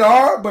legit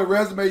are, but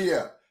resume,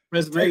 yeah.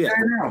 Resume,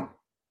 yeah.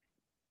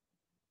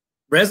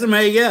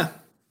 Resume, yeah.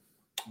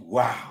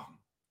 Wow.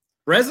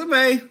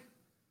 Resume.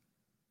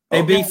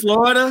 They beat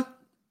Florida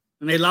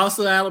and they lost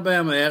to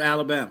Alabama at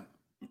Alabama.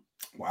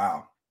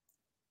 Wow.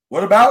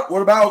 What about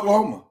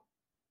Oklahoma?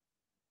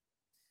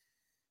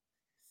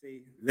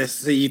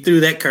 See, you threw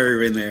that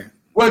curve in there.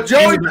 Well,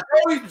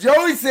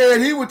 Joey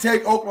said he would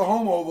take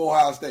Oklahoma over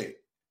Ohio State.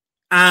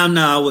 No,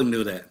 I wouldn't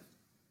do that.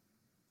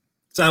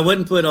 So I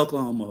wouldn't put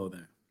Oklahoma over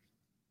there.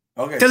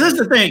 Okay. Because that's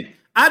the thing.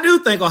 I do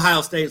think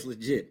Ohio State's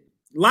legit.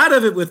 A lot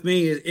of it with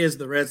me is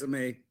the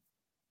resume.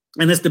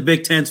 And it's the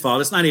Big Ten's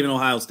fault. It's not even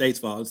Ohio State's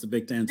fault. It's the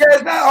Big Ten's fault. Yeah,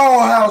 it's not all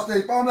Ohio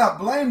State's fault. I'm not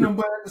blaming them,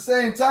 but at the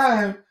same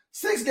time,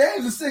 6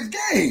 games is 6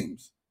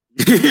 games.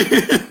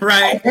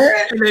 Right.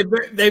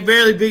 They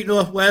barely beat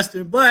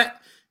Northwestern. But,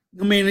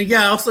 I mean, you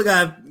also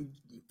got to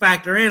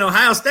factor in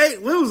Ohio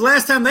State. When was the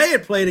last time they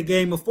had played a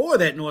game before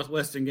that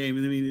Northwestern game?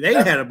 I mean, they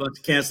had a bunch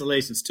of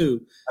cancellations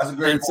too. That's a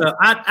great point. So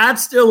I'd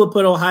still would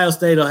put Ohio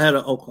State ahead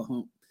of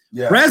Oklahoma.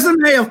 Yeah.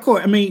 Resume, of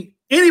course. I mean,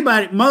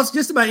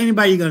 just about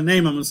anybody you're going to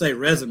name, I'm going to say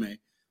resume.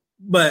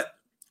 But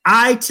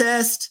eye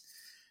test,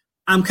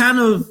 I'm kind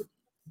of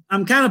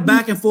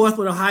back and forth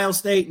with Ohio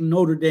State and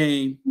Notre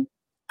Dame.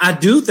 I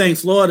do think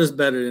Florida's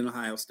better than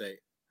Ohio State.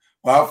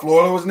 Well,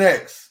 Florida was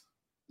next.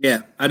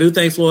 Yeah, I do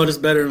think Florida's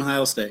better than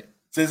Ohio State.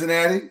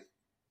 Cincinnati?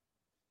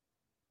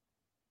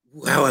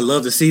 Wow, I'd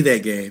love to see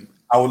that game.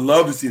 I would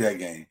love to see that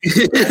game.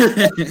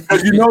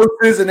 Because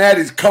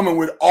Cincinnati's coming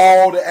with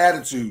all the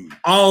attitude.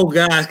 Oh,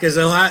 gosh, because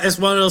it's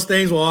one of those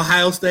things where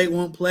Ohio State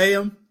won't play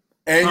them.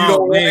 And you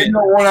don't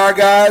want our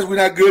guys. We're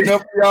not good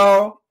enough for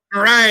y'all.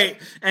 Right.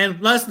 And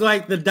plus,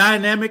 like the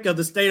dynamic of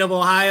the state of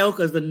Ohio,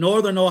 because the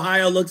northern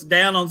Ohio looks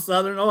down on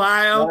southern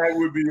Ohio. That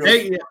would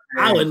be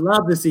I would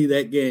love to see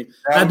that game.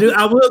 I'd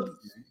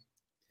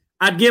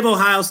give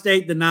Ohio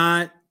State the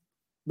nod,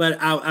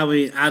 but I don't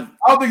think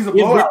it's a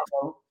blowout,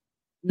 though.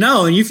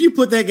 No, and if you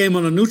put that game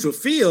on a neutral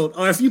field,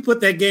 or if you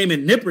put that game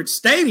in Nippert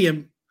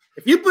Stadium,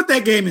 if you put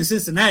that game in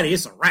Cincinnati,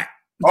 it's a wrap.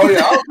 Oh, yeah.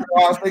 I don't think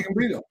Ohio State can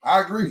beat them.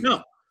 I agree.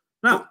 No.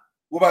 What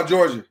about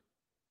Georgia?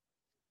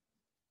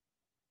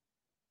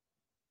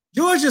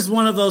 Georgia's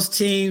one of those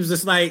teams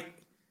that's like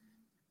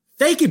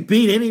they could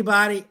beat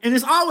anybody, and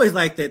it's always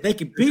like that. They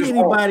could beat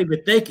anybody,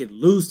 but they could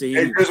lose to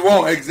anybody. They just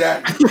won't,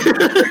 exactly.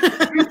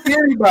 Beat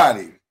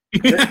anybody.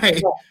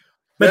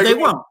 But they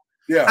won't.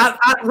 Yeah.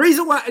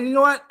 Reason why, you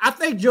know what? I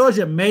think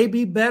Georgia may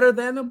be better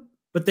than them,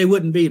 but they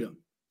wouldn't beat them.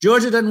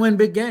 Georgia doesn't win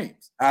big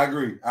games. I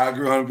agree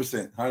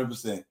 100%.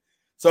 100%.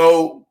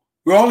 So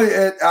we're only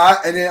at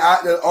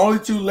the only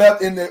two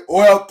left in the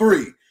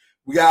three.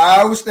 We got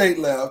Iowa State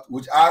left,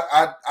 which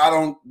I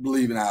don't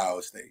believe in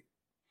Iowa State.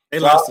 They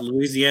lost to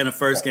Louisiana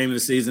first game of the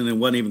season and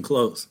wasn't even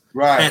close.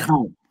 Right. At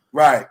home.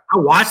 Right. I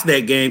watched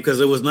that game because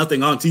there was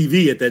nothing on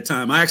TV at that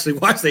time. I actually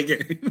watched that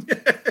game.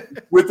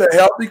 With a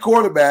healthy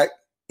quarterback,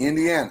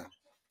 Indiana.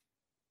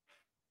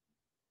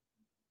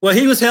 Well,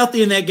 he was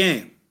healthy in that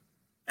game.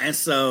 And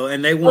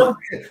they won.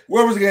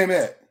 Where was the game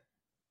at?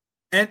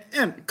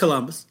 And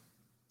Columbus.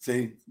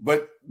 See,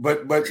 but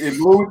in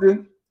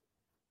Bloomington?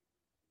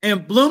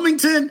 In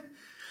Bloomington,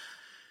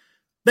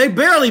 they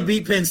barely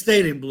beat Penn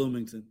State in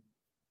Bloomington.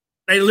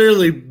 They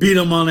literally beat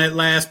them on that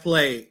last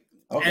play.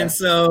 Okay. And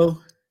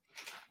so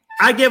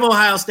I give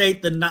Ohio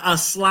State a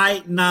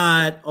slight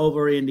nod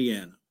over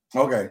Indiana.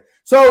 Okay.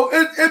 So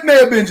it may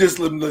have been just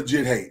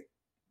legit hate.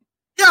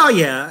 Oh,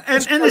 yeah.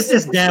 And it's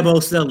just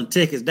Dabo selling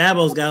tickets.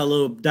 Dabo's got a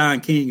little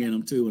Don King in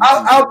him, too.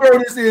 I'll throw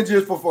this in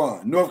just for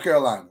fun. North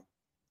Carolina.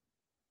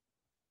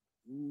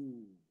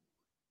 Ooh.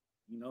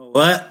 You know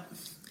what?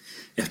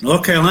 If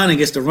North Carolina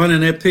gets to run in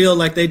that pill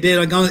like they did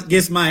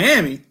against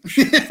Miami.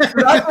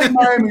 I think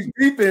Miami's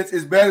defense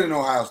is better than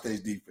Ohio State's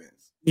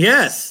defense.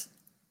 Yes.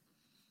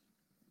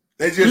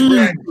 They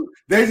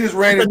just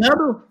ran it.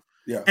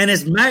 Yeah. And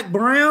it's Mac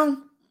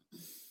Brown?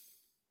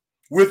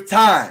 With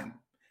time.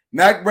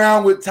 Mac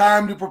Brown with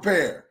time to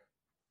prepare.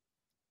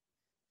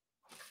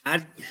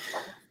 The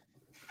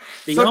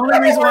only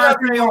reason why I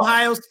say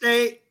Ohio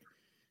State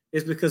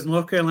is because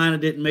North Carolina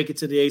didn't make it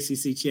to the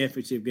ACC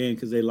championship game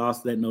because they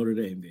lost that Notre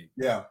Dame game.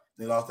 Yeah,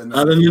 they lost that.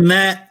 Other than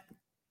that,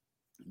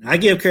 I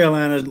give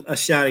Carolina a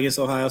shot against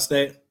Ohio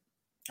State.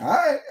 All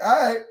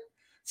right.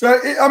 So,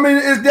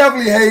 it's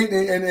definitely hate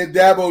and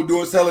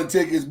Dabo selling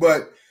tickets,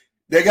 but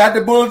they got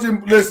the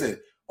bulletin. Listen,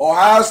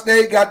 Ohio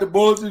State got the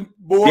bulletin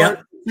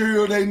board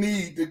material they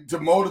need to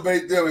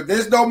motivate them. If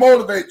this don't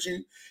motivate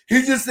you,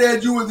 he just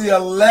said you were the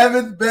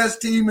 11th best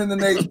team in the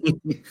nation.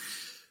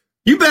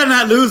 You better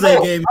not lose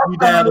that game,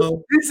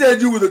 Dabo. He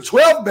said you were the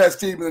 12th best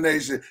team in the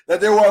nation,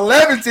 that there were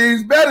 11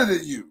 teams better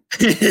than you.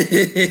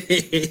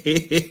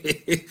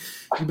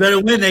 You better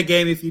win that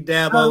game if you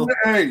Dabo.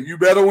 Hey, you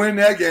better win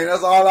that game.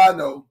 That's all I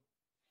know.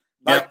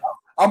 Like,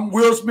 I'm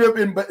Will Smith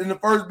in the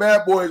first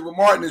Bad Boys when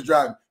Martin is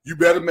driving. You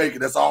better make it.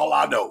 That's all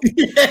I know.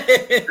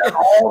 That's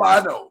all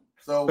I know.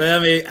 So,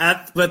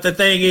 but the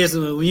thing is,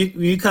 when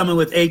you come in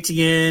with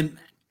ATN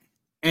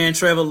and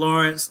Trevor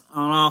Lawrence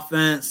on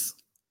offense,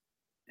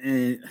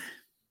 and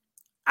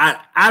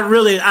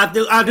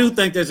I do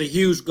think there's a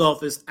huge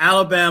gulf. It's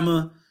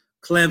Alabama,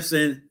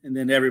 Clemson, and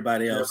then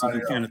everybody else. You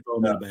can kind of throw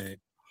in the bag.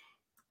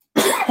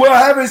 Well,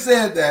 having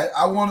said that,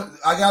 I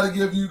got to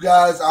give you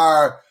guys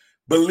our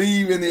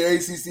Believe in the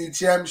ACC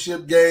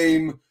championship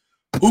game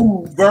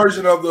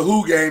version of the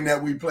Who game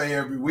that we play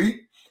every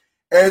week.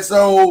 And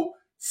so,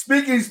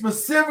 speaking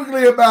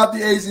specifically about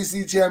the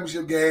ACC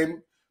championship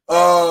game,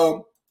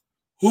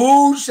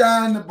 who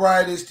shined the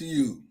brightest to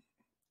you?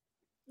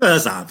 Well,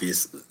 that's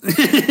obvious.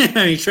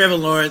 Trevor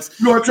Lawrence.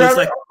 You're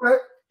Trevor? Okay.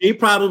 He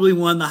probably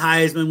won the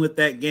Heisman with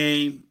that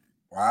game.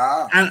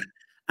 Wow. And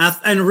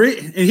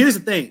here's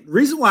the thing. The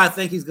reason why I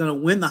think he's going to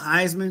win the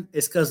Heisman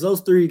is because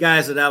those three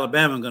guys at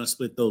Alabama are going to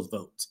split those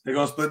votes. They're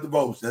going to split the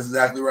votes. That's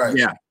exactly right.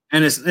 Yeah.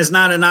 And it's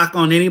not a knock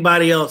on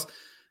anybody else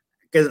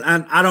because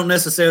I don't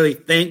necessarily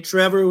think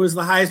Trevor was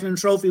the Heisman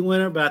Trophy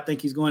winner, but I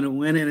think he's going to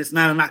win it. And it's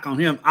not a knock on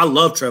him. I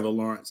love Trevor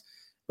Lawrence.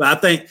 But I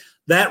think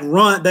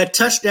that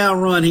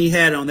touchdown run he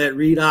had on that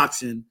read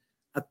option,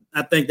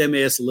 I think that may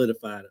have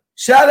solidified it.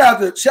 Shout out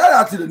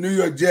to the New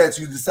York Jets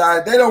who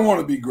decided they don't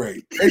want to be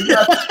great.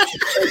 That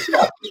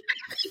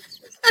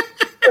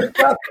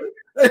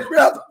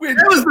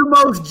was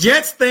the most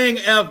Jets thing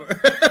ever.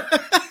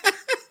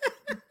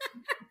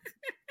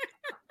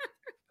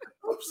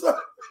 I'm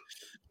sorry.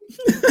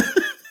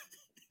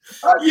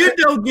 You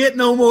don't get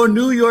no more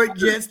New York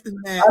Jets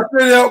than that. I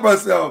couldn't help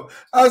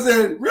myself. I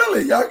said,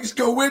 really? Y'all just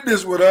go win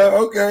this with her?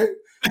 Okay.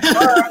 All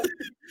right.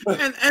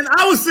 and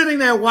I was sitting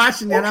there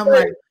watching it. Okay. I'm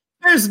like,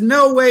 there's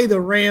no way the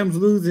Rams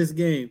lose this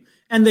game.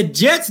 And the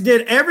Jets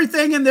did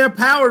everything in their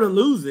power to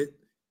lose it,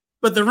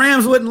 but the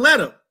Rams wouldn't let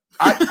them.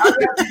 I got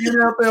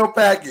the NFL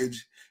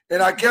package,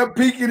 And I kept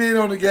peeking in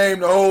on the game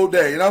the whole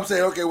day. And I'm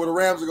saying, okay, well, the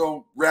Rams are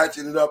going to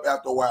ratchet it up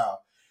after a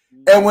while.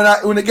 And when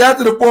it got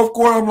to the fourth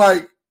quarter, I'm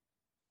like,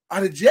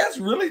 are the Jets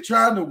really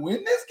trying to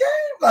win this game?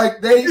 Like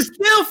it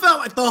still felt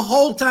like the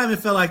whole time it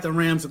felt like the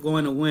Rams were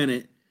going to win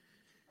it.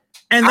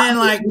 And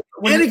then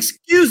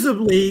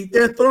inexcusably,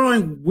 they're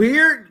throwing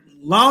weird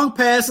long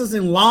passes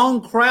and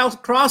long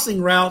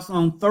crossing routes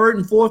on 3rd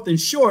and 4th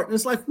and short. And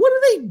it's like, what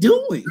are they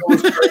doing? It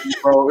was crazy,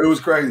 bro. It was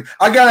crazy.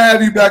 I gotta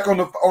have you back on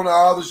the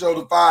other show,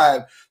 the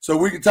 5, so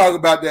we can talk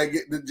about that,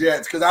 the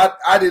Jets, because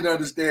I didn't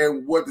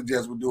understand what the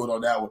Jets were doing on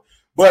that one.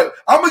 But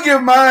I'm gonna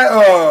give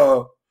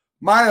my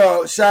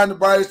shine the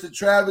brightest to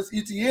Travis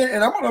Etienne,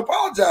 and I'm gonna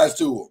apologize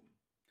to him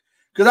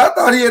because I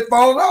thought he had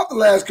fallen off the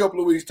last couple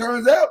of weeks.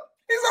 Turns out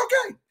he's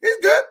okay. He's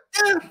good.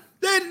 Yeah.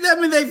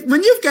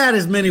 When you've got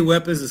as many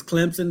weapons as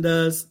Clemson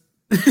does,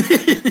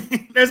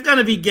 there's going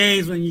to be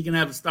games when you can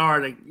have a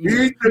star. And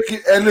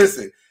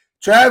listen,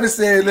 Travis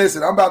said,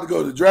 listen, I'm about to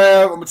go to the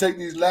draft. I'm going to take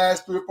these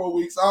last 3 or 4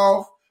 weeks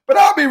off, but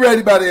I'll be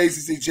ready by the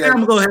ACC championship. I'm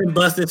going to go ahead and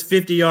bust this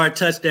 50-yard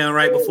touchdown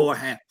right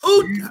beforehand.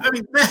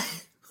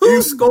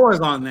 Who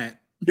scores on that?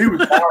 He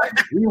was fine.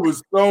 He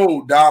was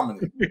so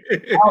dominant. I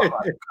was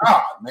like,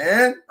 God,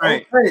 man.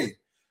 Right.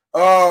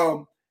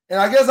 Okay. And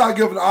I guess I'll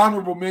give an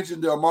honorable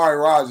mention to Amari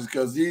Rodgers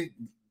because this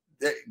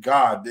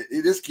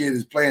kid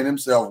is playing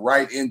himself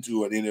right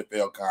into an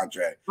NFL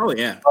contract. Oh,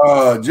 yeah.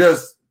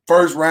 Just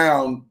first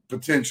round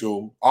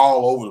potential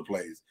all over the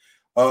place.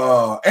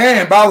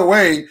 And by the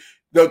way,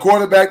 the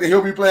quarterback that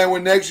he'll be playing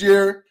with next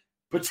year,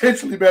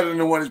 potentially better than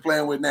the one he's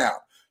playing with now.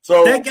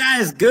 So that guy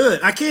is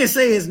good. I can't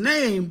say his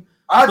name.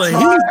 I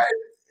tried,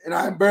 and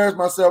I embarrassed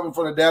myself in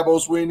front of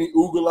Dabo Swinney,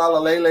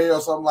 Ugalala or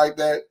something like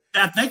that.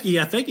 I think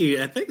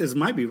this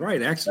might be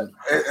right, actually.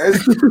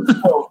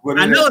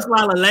 I know it's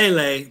Lala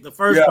Lele. The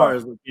first part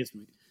is what gets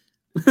me.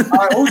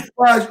 All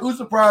right, who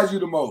surprised you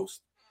the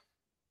most?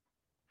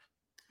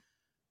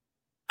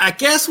 I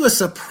guess what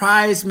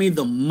surprised me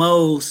the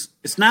most,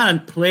 it's not a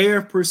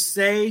player per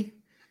se.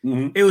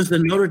 Mm-hmm. It was the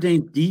Notre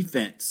Dame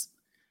defense.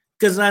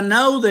 Because I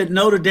know that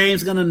Notre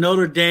Dame's going to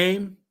Notre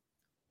Dame,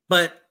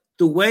 but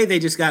the way they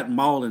just got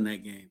mauled in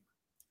that game.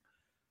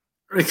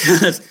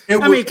 Because it's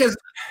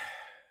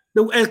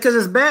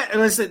bad.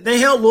 And I said they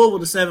held Louisville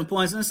to 7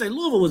 points, and I say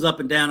Louisville was up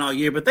and down all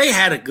year, but they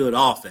had a good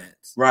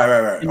offense.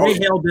 Right. And they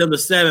held them to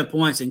 7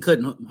 points and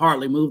couldn't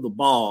hardly move the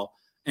ball.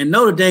 And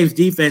Notre Dame's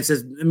defense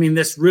that's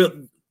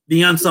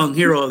the unsung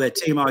hero of that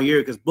team all year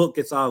because Book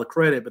gets all the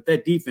credit, but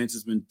that defense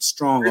has been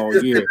strong all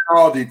year.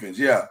 All defense,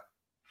 yeah.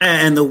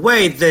 And the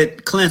way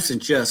that Clemson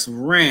just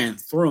ran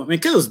through them,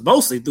 because it was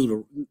mostly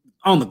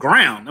on the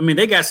ground.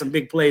 They got some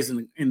big plays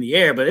in the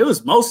air, but it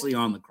was mostly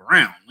on the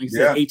ground. Like you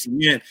said, 18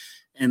 men.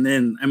 And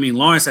then,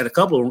 Lawrence had a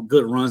couple of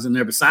good runs in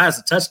there besides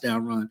the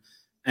touchdown run.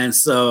 And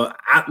so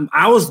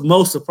I was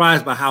most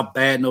surprised by how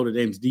bad Notre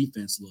Dame's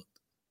defense looked.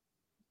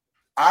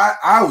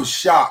 I was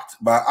shocked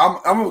by. I'm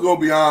going to go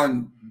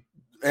beyond,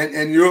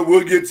 and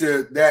we'll get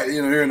to that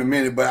here in a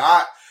minute. But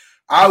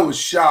I was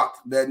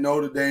shocked that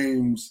Notre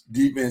Dame's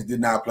defense did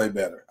not play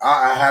better.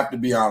 I have to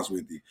be honest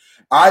with you.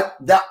 I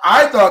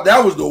thought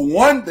that was the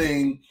one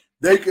thing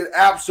they could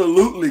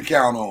absolutely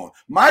count on.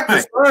 My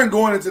concern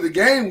going into the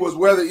game was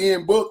whether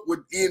Ian Book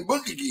would Ian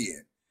Book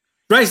again.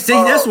 Right. See,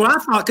 that's what I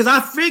thought because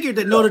I figured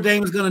that Notre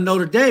Dame was going to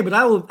Notre Dame, but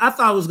I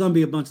thought it was going to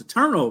be a bunch of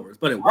turnovers,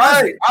 but it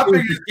wasn't. I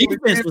figured the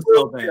defense was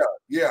so bad.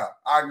 Yeah,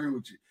 I agree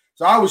with you.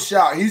 So I was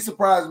shocked. He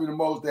surprised me the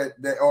most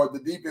or the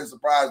defense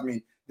surprised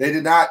me. They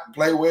did not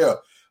play well.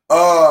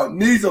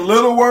 Needs a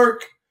little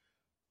work.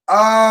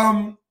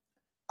 I'm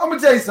gonna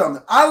tell you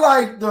something. I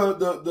like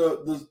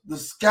the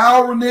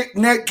scour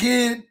neck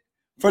kid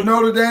for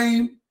Notre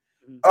Dame.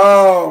 But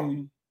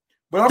I'm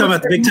talking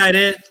about the big tight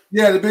end.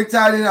 Yeah, the big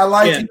tight end. I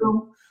like him.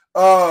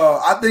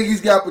 I think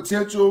he's got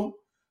potential.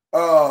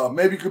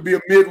 Maybe could be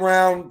a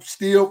mid-round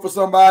steal for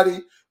somebody.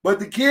 But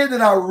the kid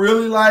that I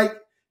really like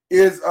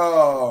is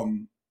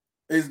the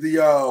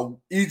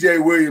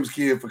EJ Williams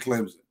kid for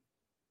Clemson.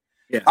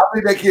 Yeah. I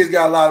think that kid's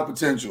got a lot of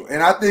potential.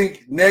 And I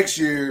think next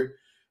year,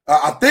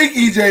 I think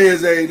EJ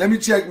is let me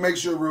check, make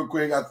sure real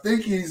quick. I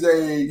think he's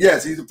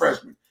a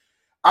freshman.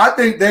 I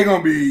think they're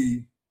going to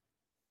be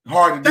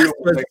hard to deal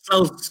with. That's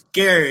what's so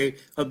scary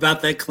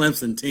about that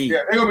Clemson team.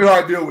 Yeah, they're going to be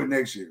hard to deal with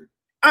next year.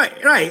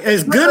 Right.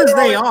 As good as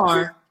they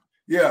are.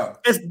 Yeah.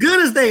 As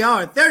good as they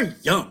are, they're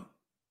young.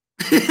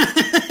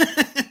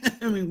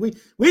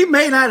 We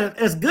may not have,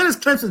 as good as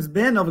Clemson's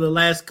been over the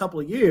last couple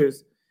of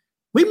years,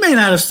 we may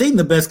not have seen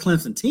the best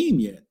Clemson team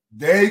yet.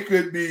 They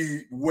could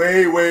be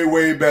way, way,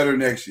 way better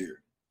next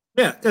year.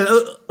 Yeah,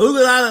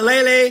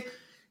 Ugalele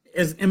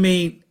is.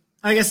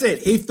 Like I said,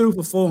 he threw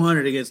for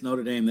 400 against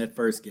Notre Dame that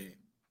first game,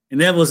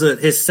 and that was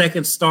his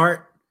second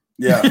start.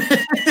 Yeah.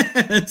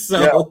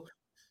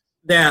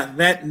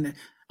 That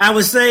I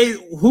would say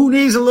who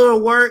needs a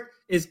little work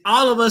is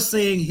all of us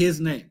saying his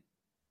name.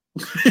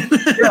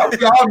 Yeah,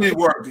 we all need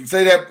work. You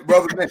say that,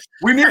 brother.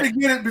 We need to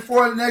get it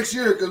before the next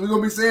year because we're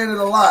gonna be saying it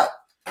a lot.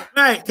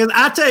 Right, because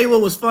I tell you what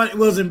was funny. It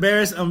was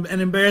embarrassing,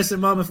 an embarrassing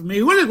moment for me.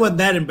 It really wasn't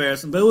that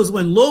embarrassing, but it was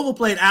when Louisville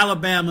played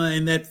Alabama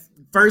in that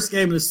first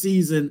game of the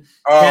season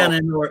down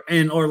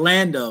in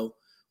Orlando.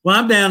 Well,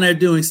 I'm down there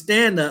doing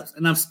stand-ups,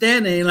 and I'm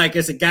standing like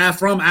it's a guy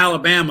from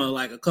Alabama,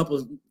 like a couple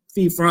of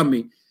feet from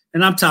me,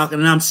 and I'm talking,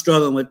 and I'm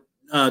struggling with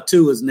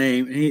Tua's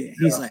name, and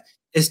he's like,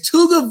 "It's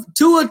Tua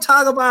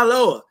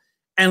Tagovailoa,"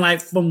 and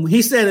like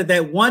he said it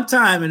that one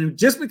time, and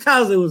just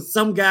because it was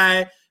some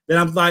guy that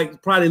I'm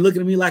like probably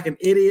looking at me like an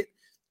idiot,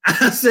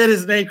 I said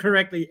his name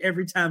correctly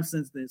every time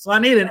since then. So I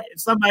needed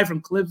somebody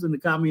from Clemson to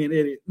call me an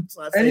idiot.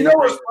 So and you know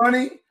what's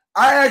funny?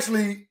 I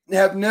actually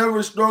have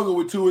never struggled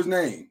with Tua's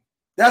name.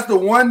 That's the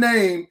one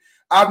name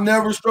I've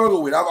never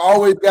struggled with. I've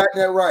always gotten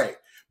that right.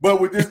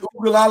 But with this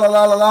la la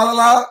la la la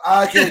la,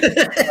 I can't.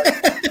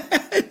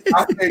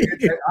 I can't get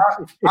that.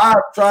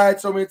 I've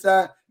tried so many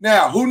times.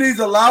 Now, who needs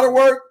a lot of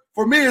work?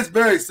 For me, it's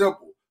very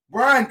simple.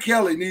 Brian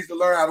Kelly needs to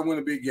learn how to win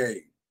a big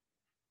game.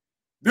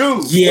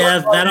 Dude.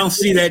 Yeah, I don't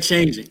see that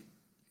changing.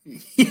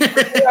 You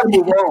gotta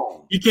move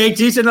on. You can't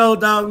teach an old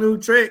dog new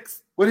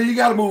tricks. Well, then you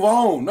got to move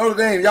on. Notre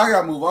Dame, y'all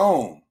got to move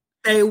on.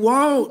 They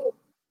won't.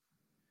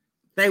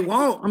 I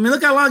mean,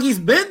 look how long he's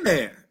been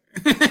there.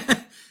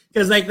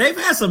 Because like they've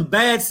had some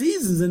bad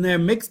seasons in there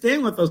mixed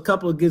in with those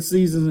couple of good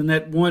seasons in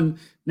that one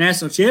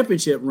national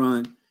championship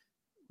run.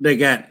 They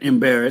got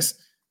embarrassed.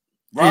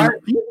 Right.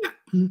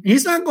 And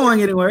he's not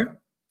going anywhere.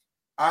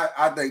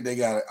 I think they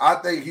got it. I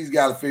think he's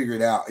got to figure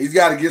it out. He's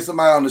got to get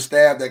somebody on the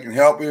staff that can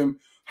help him,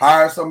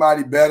 hire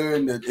somebody better,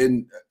 and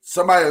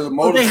somebody that's motivated.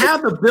 Well, they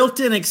have the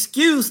built-in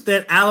excuse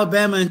that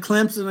Alabama and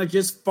Clemson are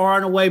just far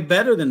and away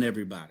better than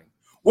everybody.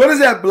 What is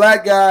that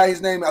black guy?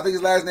 His name, I think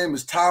his last name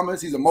is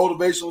Thomas. He's a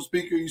motivational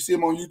speaker. You see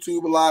him on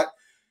YouTube a lot.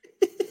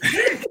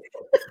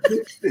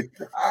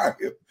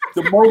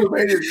 The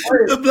motivated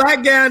player. The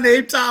black guy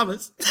named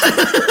Thomas.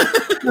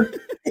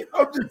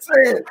 I'm just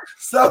saying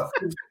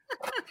something.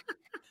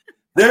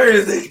 There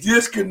is a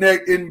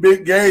disconnect in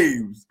big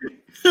games.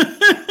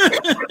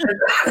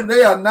 And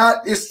they are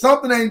not, it's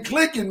something ain't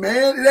clicking,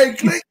 man. It ain't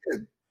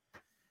clicking.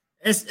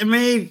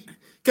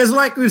 Because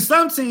like with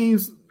some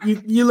teams,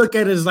 you look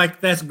at it as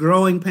like that's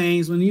growing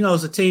pains when you know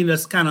it's a team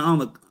that's kind of on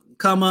the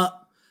come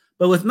up.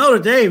 But with Notre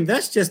Dame,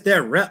 that's just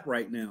their rep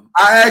right now.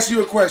 I ask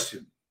you a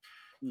question.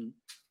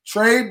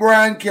 Trade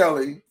Brian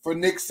Kelly for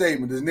Nick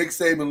Saban. Does Nick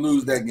Saban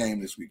lose that game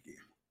this weekend?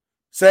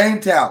 Same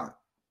talent.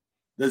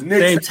 Does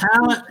Nick Same Saban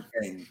talent? lose that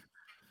game?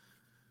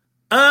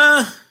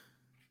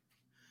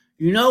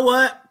 You know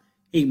what?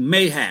 He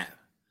may have.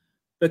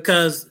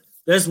 Because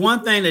there's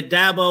one thing that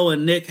Dabo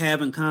and Nick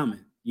have in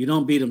common. You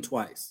don't beat them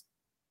twice.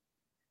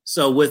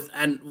 So with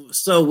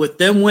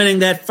them winning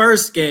that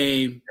first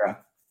game,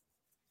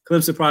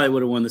 Clemson probably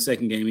would have won the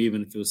second game,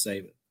 even if it was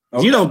Saban.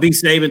 Okay. You don't beat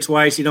Saban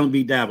twice, you don't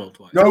beat Dabo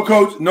twice. No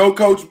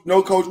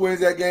coach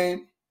wins that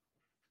game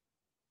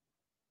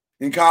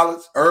in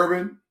college.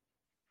 Urban?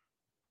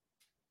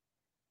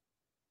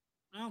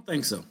 I don't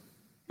think so.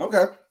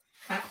 Okay.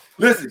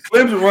 Listen,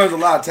 Clemson runs a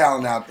lot of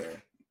talent out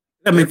there.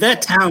 I mean,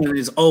 that talent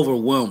is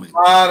overwhelming. A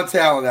lot of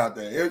talent out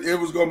there. It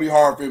was going to be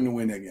hard for him to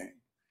win that game.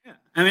 Yeah.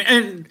 I mean,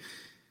 and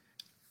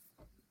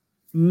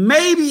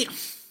maybe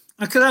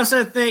because I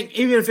said think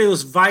even if it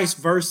was vice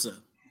versa,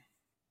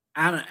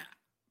 I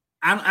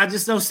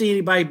just don't see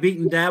anybody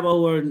beating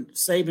Dabo or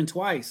Saban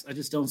twice. I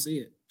just don't see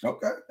it.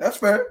 Okay, that's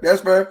fair.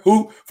 That's fair.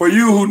 Who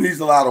needs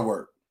a lot of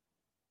work?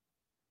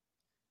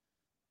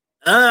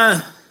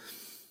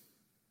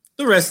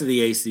 The rest of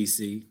the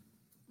ACC,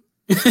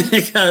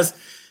 because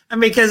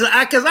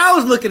I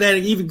was looking at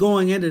it even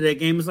going into that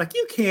game. It's like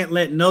you can't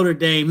let Notre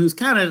Dame, who's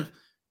kind of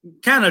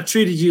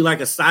treated you like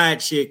a side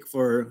chick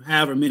for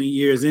however many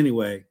years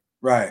anyway,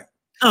 right?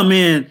 Come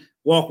in,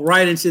 walk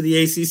right into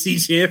the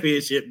ACC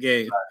championship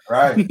game.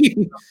 Right.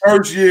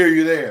 First year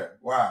you're there.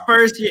 Wow.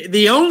 First year,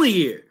 the only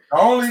year.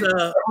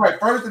 Right,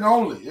 first and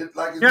only. It's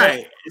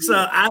right.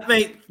 So I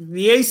think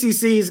the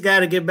ACC's got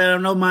to get better. I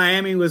know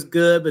Miami was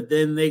good, but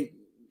then they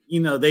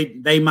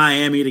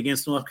Miami'd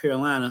against North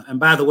Carolina. And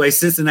by the way,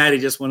 Cincinnati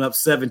just went up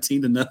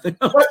 17-0.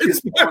 What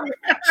is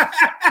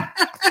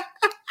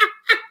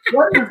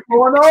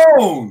going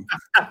on?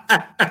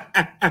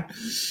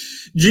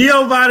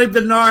 Giovanni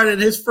Bernard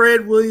and his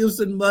Fred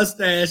Williamson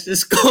mustache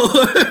just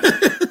scored.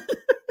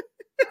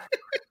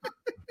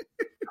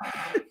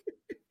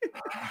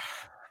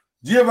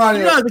 Giovanni,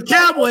 as a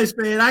Cowboys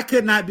fan, I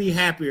could not be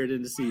happier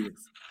than to see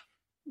this.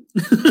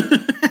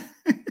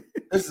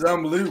 This is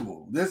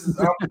unbelievable.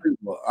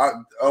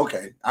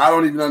 Okay. I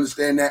don't even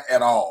understand that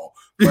at all.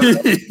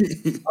 But,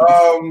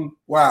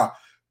 wow.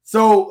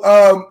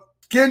 So,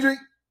 Kendrick,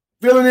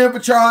 filling in for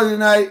Charlie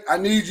tonight. I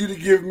need you to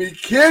give me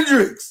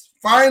Kendrick's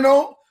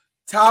final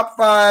top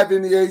 5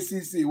 in the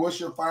ACC. What's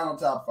your final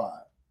top 5?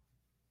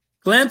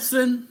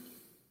 Clemson,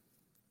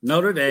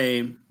 Notre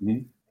Dame,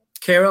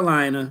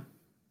 Carolina,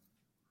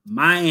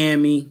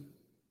 Miami.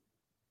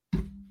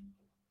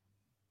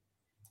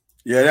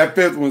 Yeah, that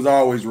fifth one's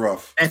always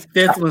rough. That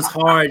fifth one's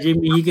hard.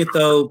 You can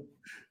throw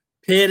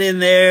Pitt in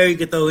there. You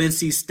can throw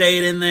NC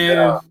State in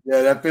there.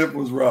 Yeah, that fifth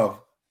one's rough.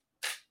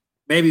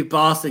 Maybe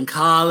Boston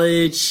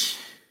College.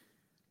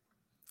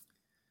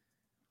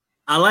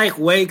 I like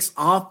Wake's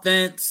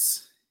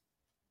offense.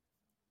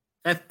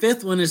 that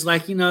fifth one is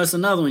like, it's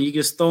another one. You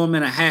just throw them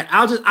in a hat.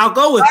 I'll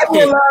go with I will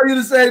Pitt. allow you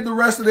to say the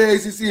rest of the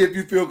ACC if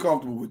you feel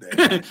comfortable with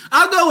that.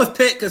 I'll go with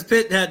Pitt because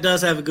Pitt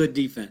does have a good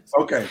defense.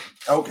 Okay.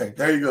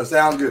 There you go.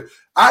 Sounds good.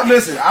 I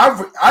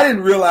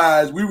didn't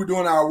realize we were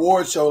doing our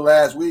awards show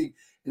last week,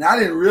 and I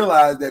didn't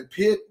realize that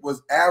Pitt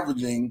was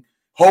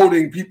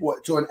holding people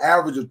to an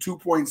average of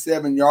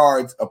 2.7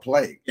 yards a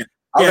play. Yeah.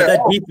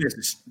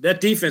 That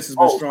defense has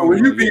been strong. So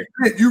when you beat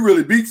Pitt, you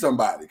really beat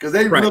somebody because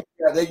they really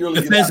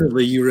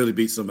defensively. You really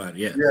beat somebody.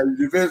 Yeah,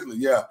 defensively.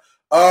 Yeah.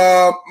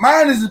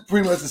 Mine is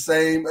pretty much the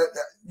same.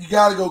 You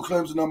got to go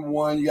Clemson number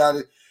 1. You got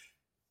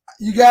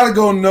to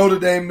go Notre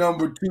Dame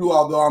number 2.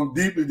 Although I'm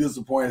deeply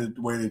disappointed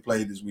the way they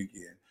played this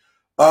weekend.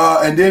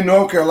 And then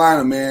North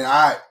Carolina,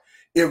 man.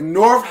 If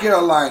North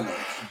Carolina's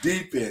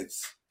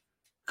defense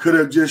could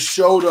have just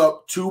showed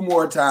up 2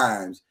 more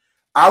times,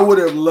 I would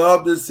have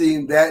loved to have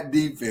seen that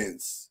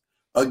defense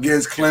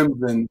against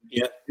Clemson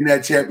in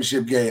that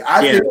championship game.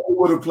 I think they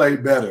would have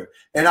played better.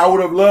 And I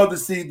would have loved to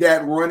see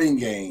that running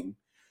game.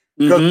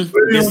 Oh,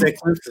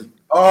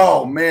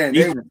 man.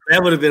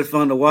 That would have been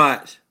fun to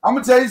watch. I'm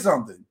going to tell you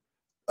something.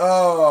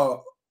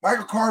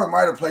 Michael Carter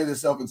might have played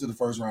himself into the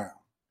first round.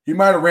 He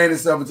might have ran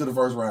himself into the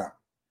first round.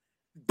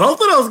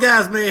 Both of those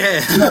guys may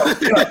have.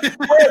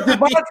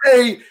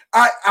 Devontae,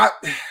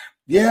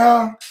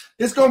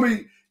 it's going to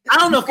be. I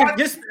don't know.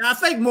 I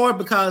think more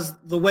because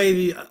the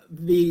way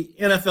the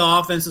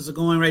NFL offenses are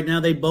going right now,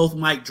 they both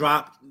might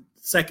drop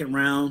second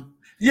round.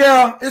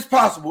 Yeah, it's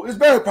possible. It's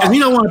very possible. And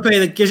you don't want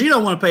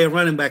to pay a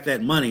running back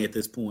that money at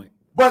this point.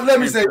 But let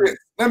me say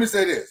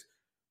this.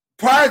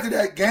 Prior to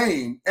that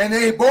game, and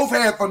they both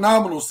had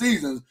phenomenal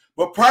seasons,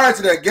 but prior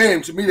to that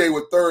game, to me, they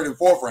were third and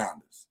fourth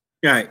rounders.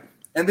 Right.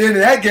 And then in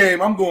that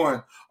game, I'm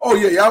going, oh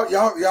yeah,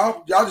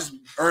 y'all just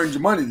earned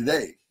your money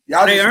today.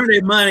 They earned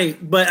their money,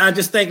 but I'm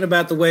just thinking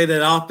about the way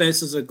that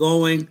offenses are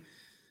going.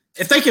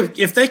 If they can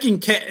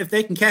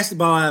catch the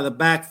ball out of the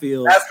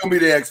backfield, that's going to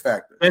be the X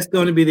factor. That's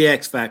going to be the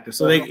X factor.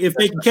 So if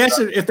they can catch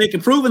it, if they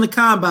can prove in the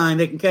combine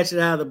they can catch it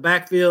out of the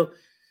backfield,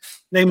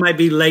 they might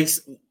be late.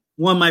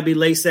 One might be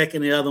late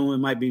second, the other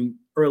one might be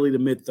early to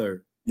mid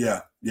third.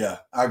 Yeah,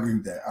 I agree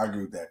with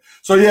that.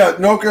 So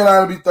North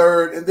Carolina will be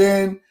third, and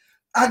then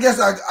I guess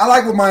I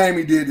like what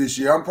Miami did this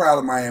year. I'm proud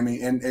of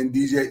Miami and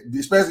DJ,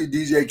 especially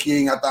DJ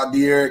King. I thought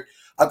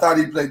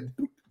he played.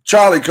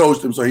 Charlie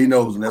coached him, so he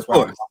knows him. That's why I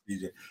like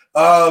DJ.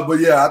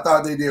 But I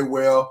thought they did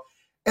well.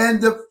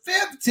 And the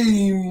fifth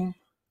team,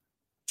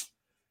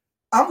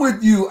 I'm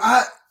with you.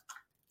 I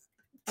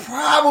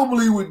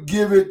probably would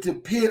give it to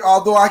Pitt,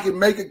 although I can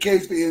make a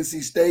case for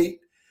NC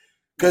State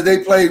because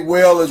they played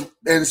well, and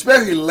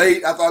especially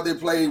late. I thought they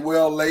played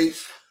well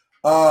late.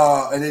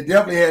 And they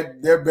definitely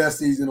had their best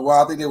season in a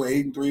while. I think they were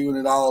 8-3 when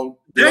it all.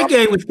 Their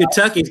game with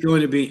Kentucky is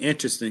going to be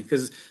interesting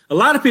because a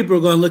lot of people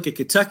are going to look at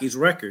Kentucky's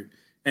record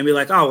and be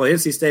like, "Oh, well,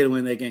 NC State will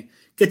win that game."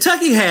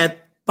 Kentucky had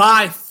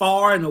by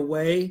far and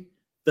away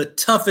the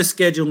toughest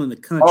schedule in the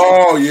country.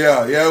 Oh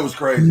yeah, it was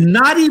crazy.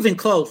 Not even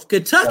close.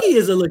 Kentucky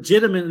is a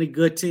legitimately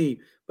good team,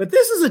 but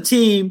this is a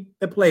team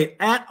that played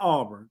at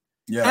Auburn,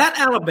 at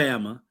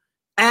Alabama,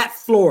 at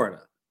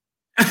Florida.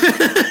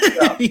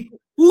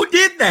 Who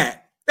did that?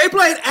 They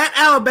played at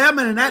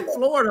Alabama and at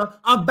Florida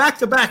on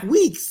back-to-back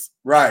weeks.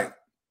 Right.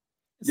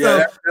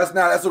 Yeah, so,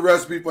 that's a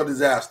recipe for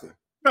disaster.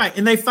 Right,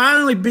 and they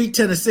finally beat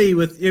Tennessee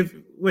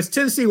which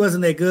Tennessee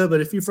wasn't that good, but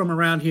if you're from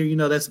around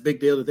here, that's a big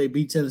deal that they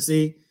beat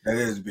Tennessee. That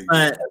is a big deal.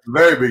 That's a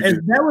very big deal.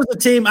 And that was a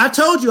team. I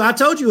told you,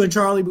 and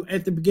Charlie,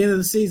 at the beginning of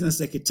the season, I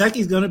said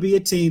Kentucky's going to be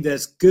a team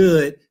that's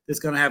good, that's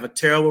going to have a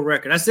terrible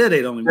record. I said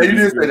they'd only win. You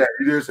did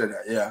say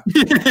that, yeah.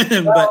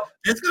 But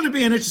it's going to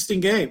be an interesting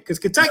game because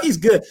Kentucky's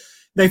good.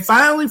 They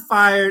finally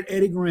fired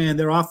Eddie Gran,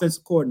 their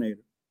offensive coordinator.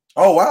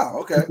 Oh, wow.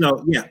 Okay.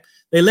 So,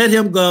 they let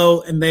him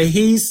go, and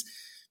he's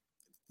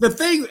the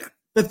thing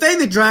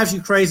that drives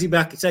you crazy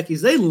about Kentucky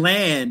is they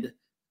land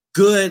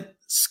good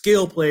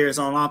skill players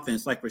on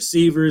offense, like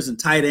receivers and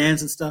tight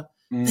ends and stuff.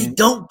 Mm-hmm. They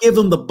don't give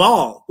them the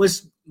ball,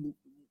 which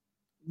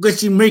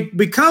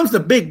becomes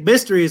the big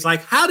mystery. Is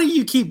like, how do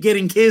you keep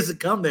getting kids to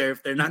come there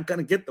if they're not going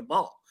to get the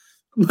ball?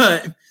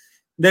 But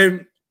they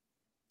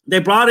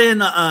brought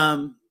in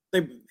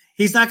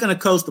he's not going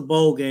to coach the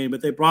bowl game,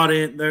 but they brought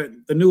in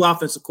the new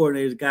offensive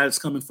coordinator, the guy that's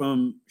coming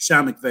from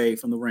Sean McVay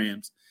from the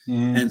Rams.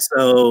 Mm-hmm. And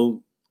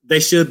so they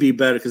should be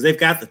better because they've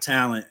got the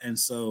talent. And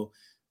so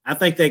I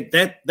think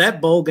that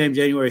bowl game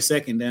January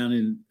 2nd down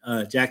in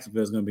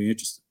Jacksonville is going to be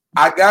interesting.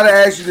 I got to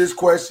ask you this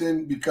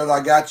question because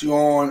I got you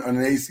on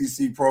an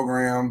ACC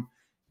program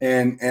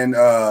and I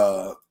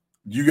know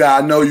you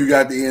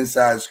got the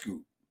inside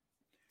scoop.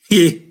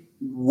 Is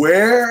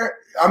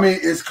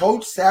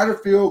Coach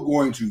Satterfield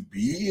going to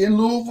be in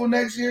Louisville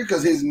next year?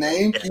 Because his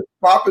name keeps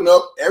popping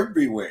up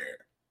everywhere.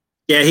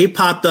 Yeah, he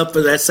popped up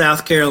for that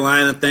South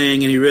Carolina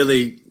thing, and he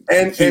really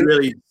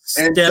Charlie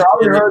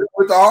heard it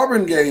with the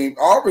Auburn game,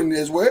 Auburn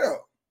as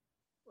well.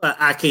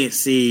 I can't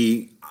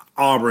see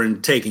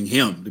Auburn taking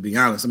him, to be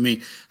honest. I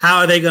mean, how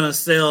are they going to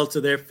sell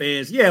to their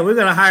fans? Yeah, we're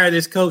going to hire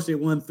this coach that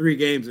won 3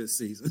 games this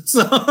season.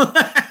 So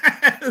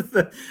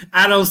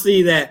I don't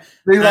see that.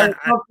 Seems like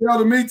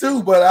to me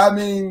too, but I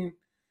mean,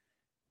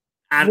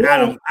 I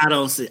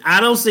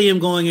don't see him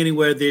going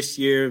anywhere this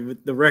year.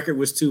 The record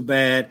was too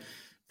bad.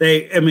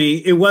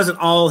 It wasn't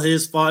all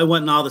his fault. It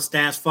wasn't all the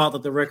staff's fault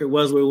that the record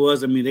was what it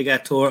was. I mean, they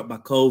got tore up by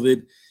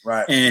COVID,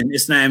 right? And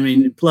it's not. I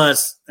mean,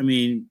 plus, I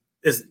mean,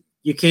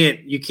 you can't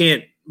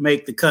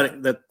make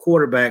the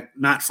quarterback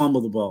not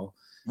fumble the ball,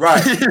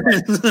 right?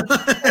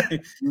 I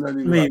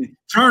mean,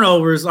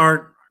 turnovers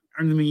aren't.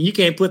 I mean, you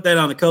can't put that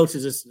on the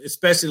coaches,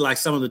 especially like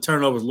some of the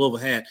turnovers Louisville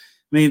had.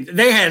 I mean,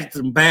 they had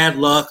some bad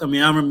luck. I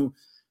mean, I remember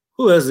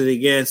who was it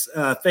against?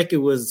 I think it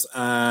was one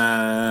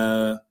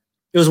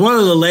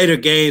of the later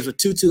games where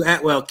Tutu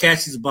Atwell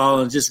catches the ball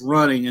and just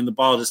running, and the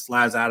ball just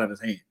flies out of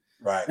his hand.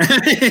 Right.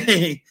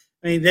 I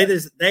mean,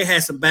 they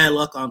had some bad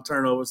luck on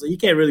turnovers, so you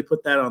can't really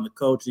put that on the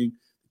coaching.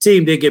 The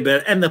team did get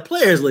better, and the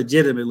players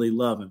legitimately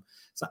love him.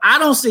 So I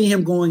don't see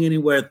him going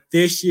anywhere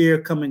this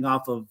year, coming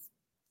off of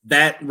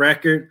that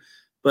record.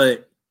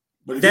 But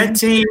that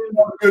team,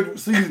 a good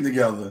season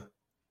together.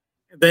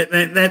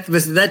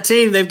 That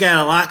team, they've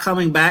got a lot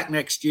coming back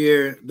next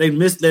year. They're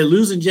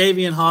losing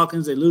Javian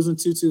Hawkins, they're losing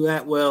Tutu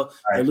Atwell,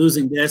 right. They're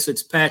losing Des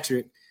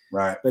Fitzpatrick.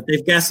 Right. But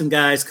they've got some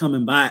guys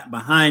coming by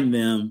behind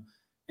them.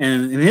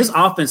 And his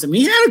offense, I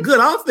mean, he had a good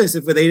offense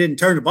if they didn't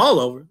turn the ball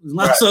over.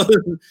 Right.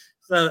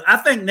 So I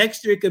think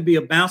next year could be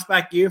a bounce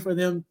back year for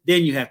them.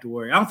 Then you have to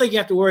worry. I don't think you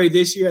have to worry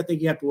this year. I think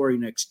you have to worry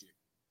next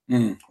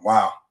year.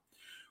 Wow.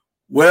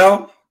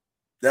 Well,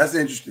 that's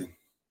interesting.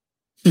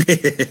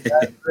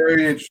 That's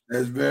very interesting.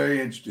 That's very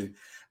interesting.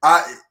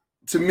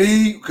 To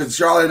me, because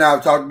Charlie and I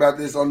have talked about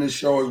this on this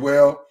show as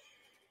well.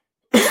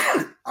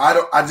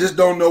 I just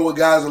don't know what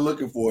guys are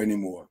looking for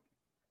anymore.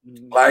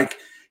 Mm-hmm. Like,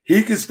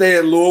 he could stay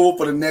at Louisville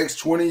for the next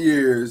 20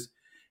 years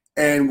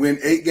and win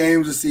 8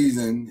 games a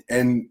season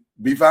and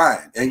be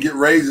fine and get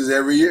raises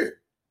every year.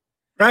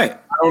 Right.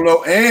 I don't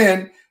know.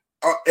 And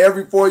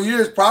every 4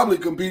 years, probably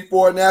compete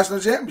for a national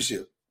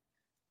championship.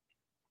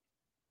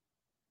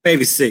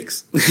 Maybe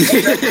 6.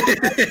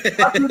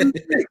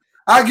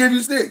 I'll give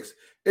you 6.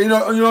 You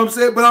know what I'm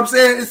saying? But I'm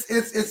saying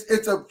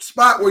it's a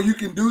spot where you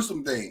can do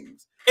some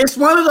things. It's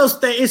one of those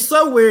things. It's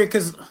so weird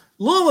because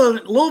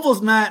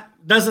Louisville's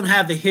doesn't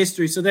have the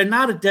history, so they're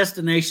not a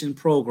destination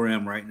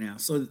program right now.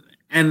 So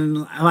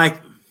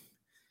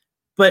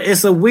but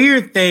it's a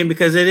weird thing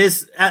because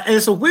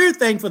it's a weird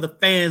thing for the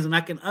fans, and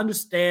I can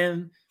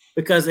understand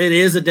because it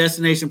is a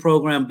destination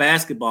program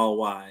basketball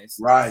wise,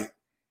 right?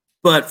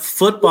 But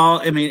football,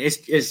 I mean,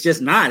 it's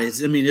just not.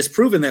 It's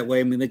proven that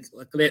way. I mean,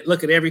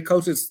 look at every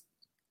coach that's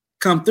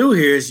come through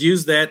here has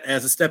used that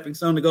as a stepping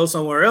stone to go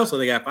somewhere else. So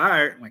they got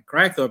fired. Like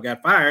Crackthorpe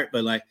got fired,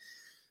 but like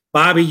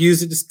Bobby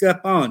used it to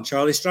step on.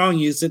 Charlie Strong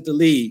used it to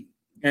lead,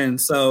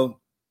 and so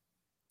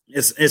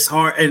it's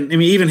hard. And I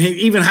mean,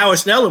 even Howard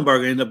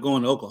Schnellenberger ended up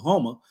going to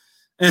Oklahoma,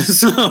 and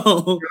so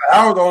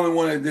I was the only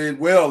one that did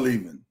well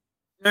leaving.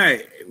 All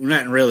right,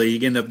 not really.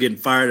 You end up getting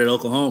fired at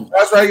Oklahoma.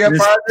 That's right. You got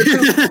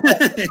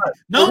fired.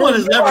 No one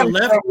has ever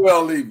left.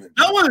 Well leaving.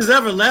 No one has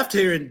ever left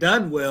here and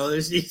done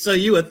well. So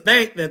you would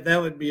think that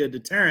would be a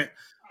deterrent,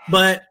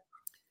 but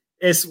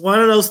it's one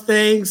of those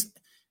things.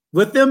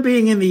 With them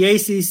being in the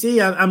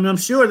ACC, I'm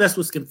sure that's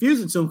what's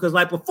confusing to them because,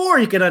 like before,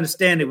 you could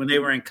understand it when they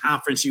were in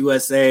Conference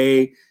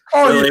USA.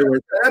 They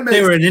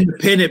were an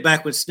independent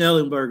back when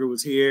Schnellenberger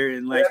was here,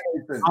 and like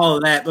all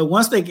of that. But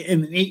once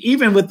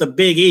even with the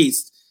Big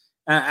East,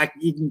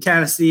 you can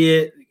kind of see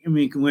it. I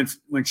mean,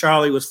 when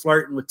Charlie was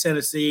flirting with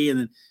Tennessee, and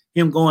then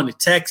him going to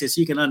Texas,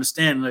 you can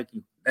understand like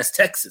that's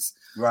Texas,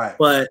 right?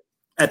 But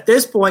at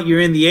this point,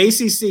 you're in the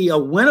ACC,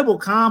 a winnable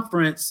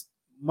conference.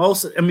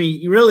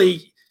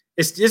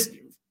 It's just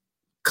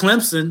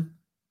Clemson.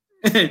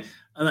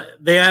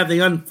 They have the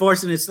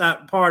unfortunate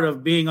part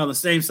of being on the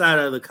same side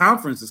of the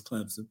conference as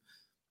Clemson.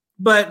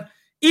 But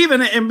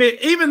even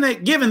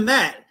that, given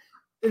that,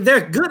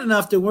 they're good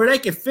enough to where they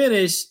can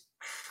finish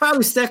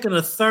probably second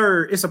or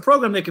third. It's a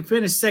program that can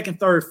finish second,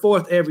 third,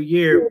 fourth every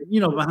year,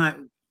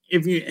 behind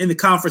if you're in the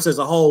conference as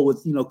a whole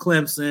with,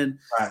 Clemson,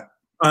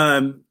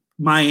 right.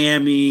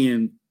 Miami,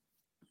 and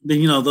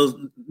those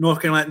North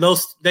Carolina,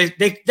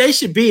 they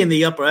should be in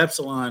the upper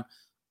epsilon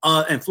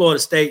and Florida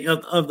State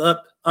of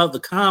the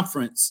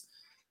conference.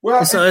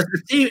 Well, so it's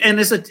a team, and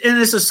it's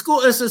a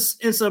school.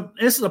 It's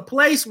a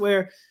place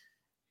where,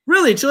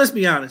 really, let's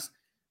be honest,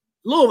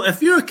 Louisville,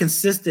 if you're a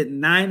consistent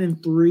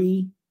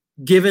 9-3,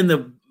 given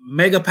the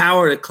mega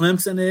power that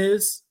Clemson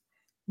is,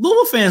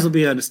 Louisville fans will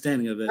be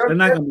understanding of it. They're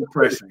not going to be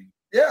pressuring.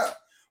 Yeah.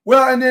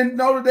 Well, and then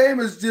Notre Dame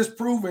has just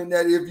proven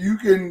that if you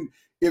can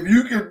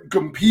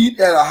compete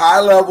at a high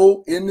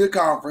level in the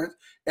conference,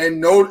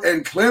 and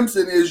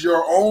Clemson is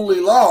your only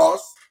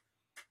loss,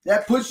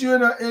 that puts you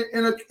in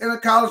a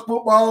college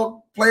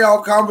football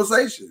playoff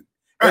conversation.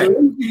 Right.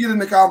 At least you get in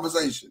the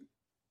conversation.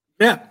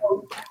 Yeah.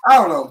 I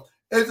don't know.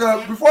 It's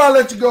before I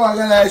let you go, I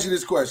got to ask you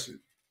this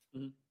question.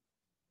 Mm-hmm.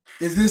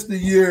 Is this the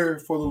year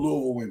for the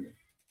Louisville women?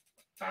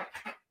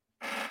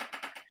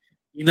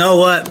 You know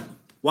what?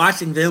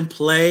 Watching them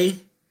play,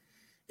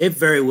 it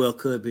very well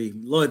could be.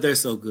 Lord, they're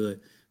so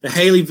good. the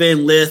Haley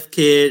Van Lith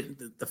kid,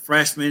 the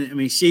freshman. I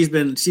mean, she's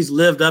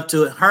lived up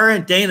to it. Her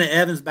and Dana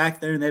Evans back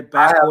there in that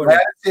backcourt.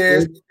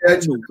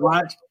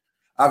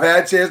 I've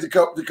had a chance to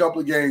cover a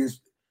couple of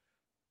games.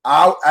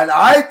 I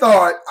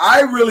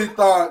really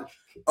thought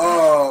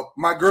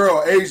my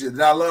girl Asia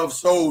that I love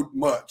so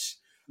much.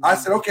 I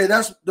said, okay,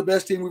 that's the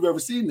best team we've ever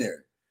seen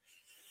there.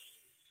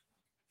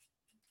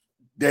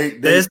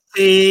 This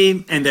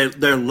team, and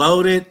they're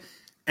loaded.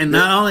 And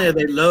not only are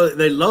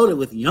they loaded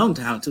with young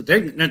talent too.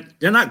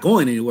 They're not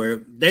going anywhere.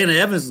 Dana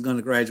Evans is going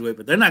to graduate,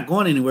 but they're not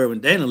going anywhere when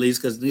Dana leaves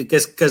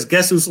because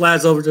guess who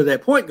slides over to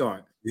that point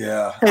guard?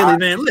 Yeah, Haley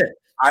Van Lith.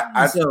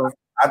 I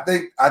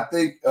think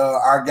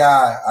our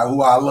guy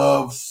who I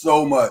love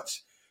so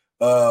much.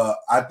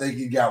 I think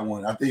he got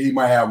one. I think he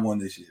might have one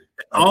this year.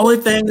 The only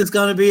thing that's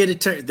going to be a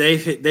deterrent.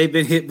 They've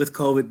been hit with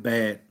COVID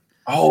bad.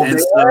 Oh, and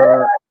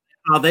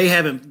so they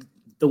haven't.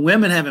 The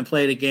women haven't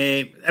played a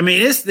game. I mean,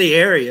 it's the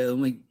area. I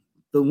mean,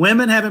 the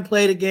women haven't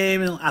played a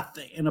game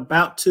in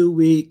about 2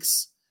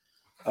 weeks.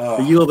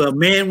 The U of L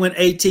men went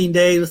 18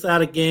 days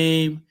without a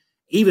game.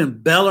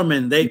 Even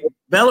Bellarmine, they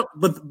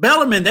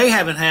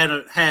haven't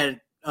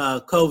had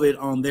COVID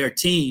on their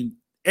team.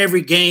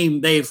 Every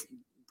game they've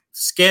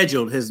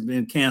scheduled has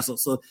been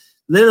canceled. So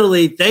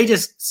literally, they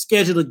just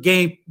scheduled a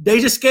game. They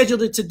just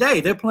scheduled it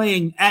today. They're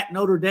playing at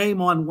Notre Dame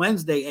on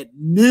Wednesday at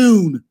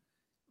noon.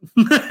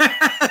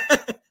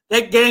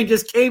 That game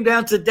just came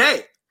down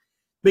today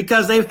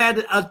because they've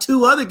had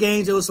 2 other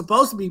games that were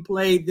supposed to be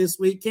played this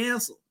week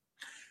canceled.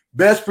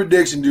 Best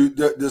prediction,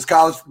 does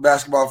college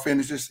basketball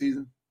finish this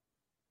season?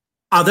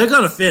 Oh, they're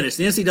going to finish.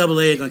 The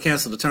NCAA is going to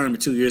cancel the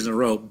tournament 2 years in a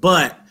row.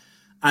 But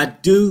I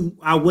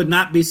would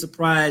not be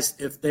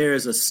surprised if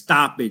there's a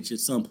stoppage at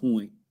some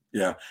point.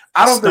 Yeah.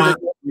 I don't think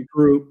the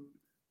group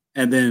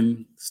and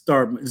then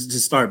start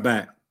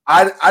back.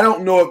 I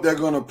don't know if they're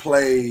going to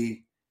play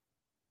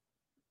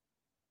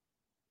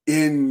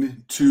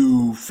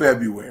into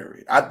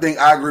February. I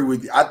agree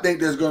with you. I think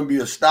there's going to be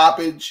a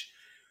stoppage,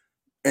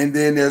 and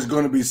then there's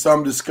going to be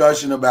some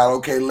discussion about,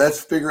 okay,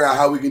 let's figure out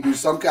how we can do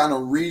some kind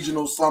of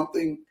regional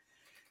something.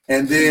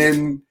 And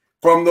then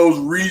from those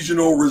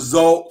regional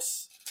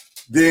results,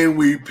 then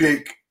we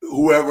pick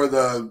whoever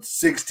the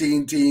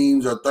 16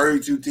 teams or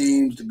 32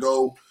 teams to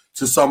go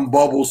to some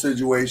bubble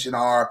situation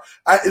are.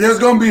 There's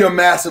going to be a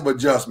massive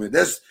adjustment.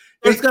 It's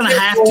going to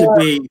have to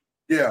be.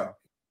 Yeah.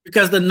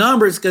 Because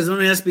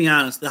let's be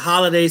honest, the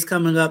holidays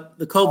coming up,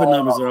 the COVID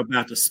numbers are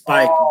about to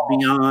spike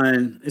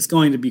beyond. It's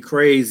going to be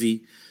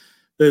crazy.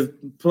 But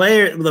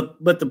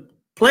the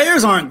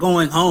players aren't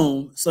going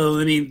home. So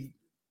I mean,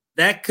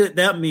 that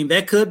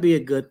could be a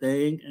good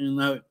thing.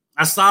 And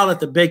I saw that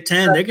the Big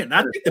Ten, I think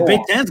the Big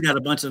Ten's got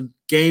a bunch of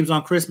games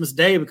on Christmas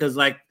Day because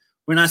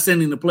we're not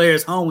sending the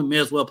players home. We may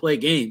as well play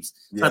games.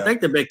 So I think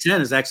the Big Ten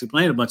is actually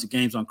playing a bunch of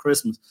games on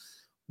Christmas.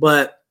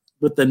 But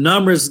with the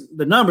numbers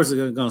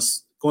are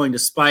going to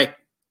spike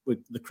with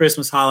the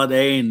Christmas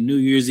holiday and New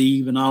Year's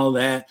Eve and all of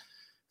that.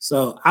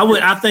 So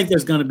I think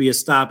there's going to be a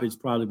stoppage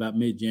probably about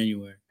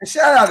mid-January. And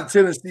shout out to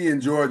Tennessee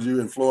and Georgia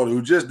and Florida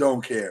who just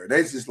don't care.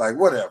 They just like,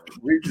 whatever.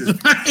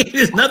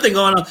 There's nothing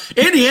going on.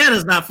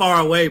 Indiana's not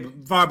far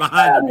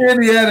behind.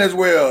 Indiana as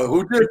well.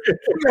 Who just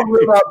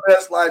live our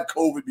best life,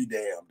 COVID be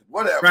damned.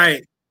 Whatever.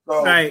 Right.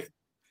 So, right.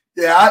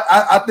 Yeah,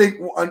 I think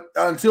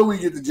until we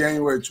get to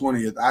January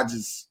 20th,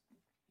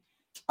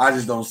 I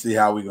just don't see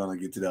how we're going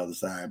to get to the other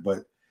side.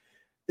 But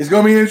it's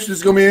going to be interesting.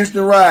 It's going to be an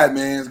interesting ride,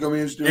 man. It's going to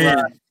be an interesting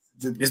ride.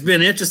 It's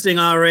been interesting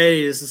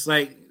already. It's just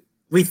like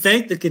we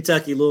think the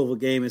Kentucky-Louisville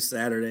game is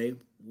Saturday.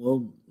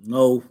 We'll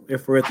know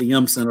if we're at the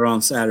Yum Center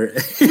on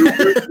Saturday. We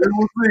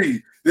will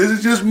see. This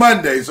is just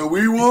Monday, so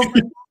we will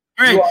be.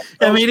 Right.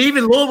 I mean,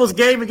 even Louisville's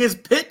game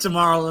against Pitt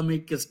tomorrow,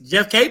 because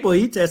Jeff Capel,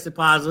 he tested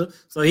positive,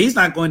 so he's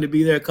not going to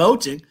be there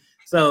coaching.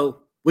 So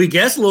we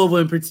guess Louisville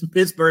and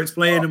Pittsburgh's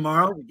playing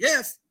tomorrow.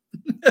 Yes.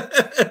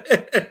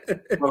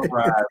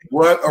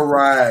 What a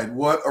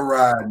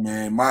ride,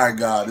 man. My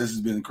God, this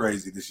has been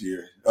crazy this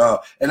year.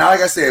 And like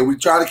I said, we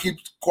try to keep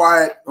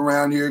quiet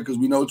around here because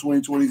we know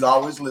 2020 is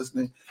always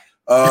listening.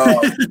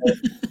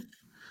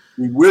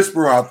 We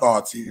whisper our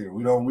thoughts here.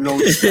 We don't.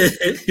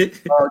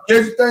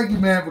 Casey, thank you,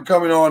 man, for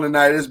coming on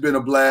tonight. It's been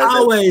a blast.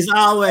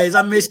 Always.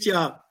 I missed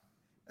y'all.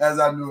 As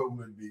I knew it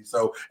would be.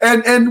 So,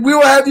 and we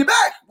will have you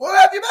back. We'll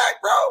have you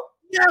back, bro.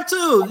 You have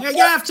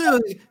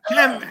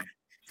to.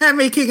 Have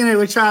me kicking it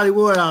with Charlie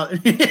Ward out.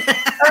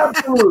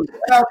 Absolutely.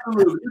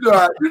 You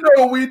know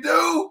what we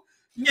do.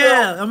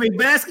 I mean,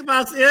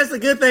 basketball. That's the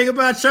good thing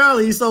about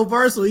Charlie. He's so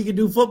versatile. He can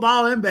do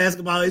football and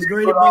basketball. He's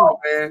great at both,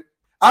 man.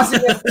 I see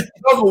that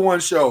juggle one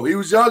show. He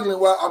was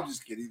juggling. Well, I'm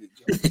just kidding.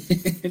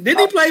 Didn't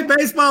he play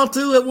baseball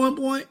too at one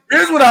point?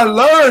 Here's what I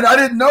learned. I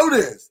didn't know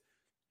this.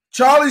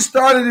 Charlie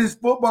started his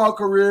football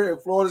career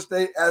at Florida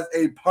State as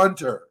a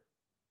punter.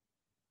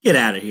 Get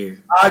out of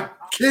here. I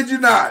kid you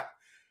not.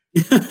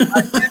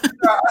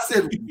 I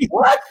said,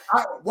 what?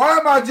 Why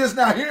am I just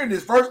not hearing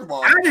this, first of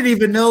all? I didn't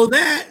even know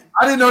that.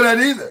 I didn't know that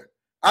either.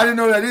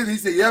 He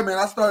said, yeah, man,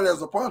 I started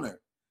as a punter.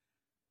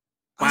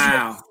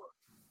 Wow.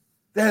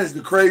 That is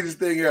the craziest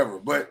thing ever.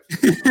 But I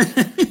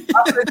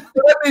said,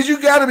 that means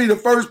you got got to be the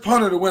first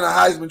punter to win a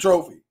Heisman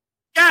Trophy.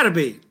 Got to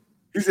be.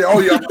 He said, "Oh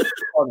yeah, I'm a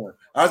punter."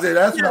 I said,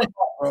 "That's not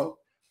bro."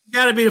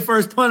 Got to be the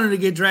first punter to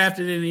get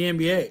drafted in the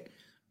NBA.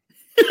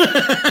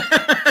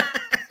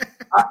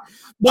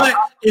 But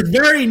it's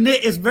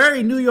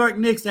very New York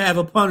Knicks to have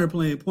a punter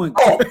playing point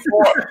guard.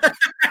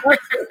 Oh,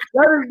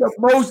 that is the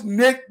most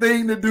Knick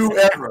thing to do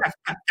ever.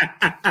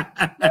 Shout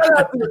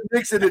out to the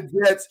Knicks and the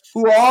Jets,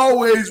 who are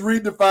always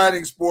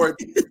redefining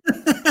sports,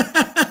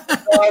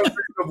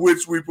 of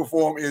which we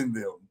perform in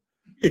them.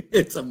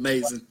 It's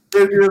amazing.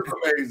 It is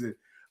amazing.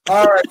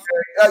 All right,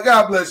 man.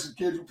 God bless you,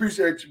 kids.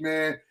 Appreciate you,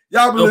 man.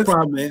 Y'all been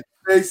listening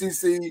to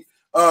ACC.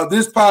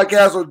 This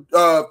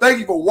podcast, thank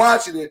you for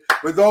watching it.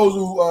 For those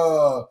who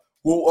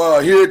will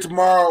hear it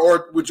tomorrow,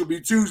 or which will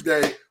be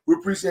Tuesday, we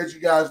appreciate you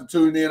guys for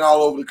tuning in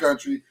all over the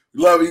country.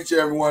 We love each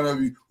and every one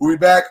of you. We'll be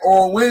back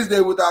on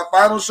Wednesday with our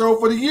final show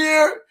for the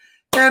year,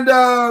 and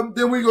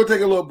then we're going to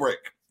take a little break.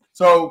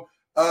 So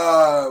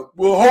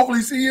we'll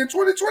hopefully see you in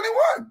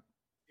 2021.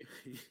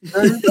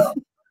 There you go.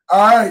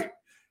 All right.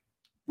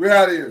 We're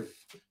out of here.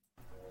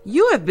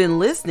 You have been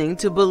listening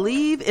to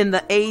Believe in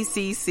the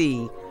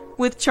ACC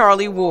with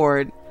Charlie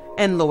Ward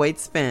and Lloyd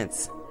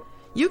Spence.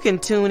 You can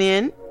tune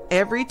in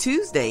every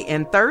Tuesday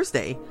and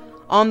Thursday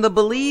on the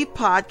Believe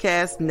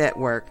Podcast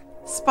Network,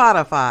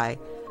 Spotify,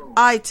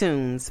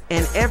 iTunes,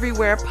 and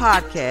everywhere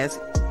podcasts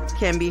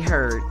can be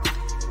heard.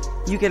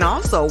 You can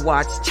also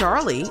watch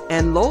Charlie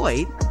and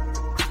Lloyd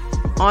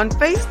on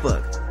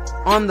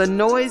Facebook, on the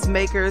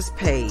Noisemakers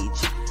page,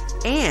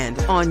 and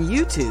on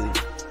YouTube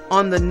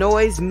on the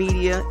Noise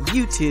Media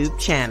YouTube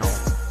channel.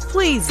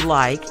 Please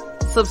like,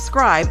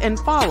 subscribe, and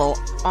follow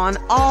on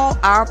all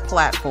our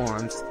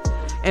platforms,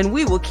 and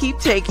we will keep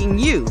taking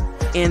you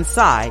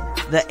inside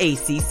the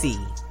ACC.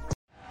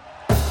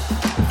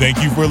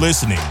 Thank you for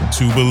listening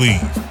to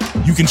Believe.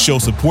 You can show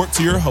support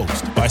to your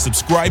host by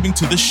subscribing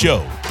to the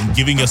show and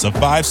giving us a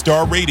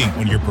 5-star rating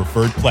on your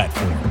preferred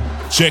platform.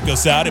 Check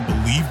us out at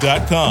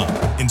Believe.com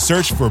and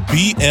search for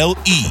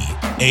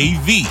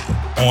BLEAV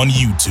on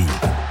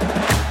YouTube.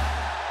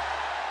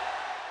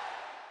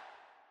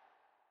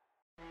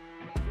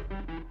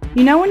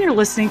 You know when you're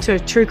listening to a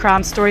true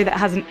crime story that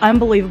has an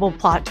unbelievable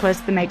plot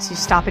twist that makes you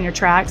stop in your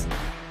tracks?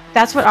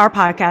 That's what our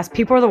podcast,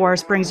 People Are the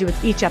Worst, brings you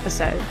with each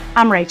episode.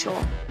 I'm Rachel.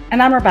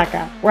 And I'm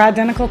Rebecca. We're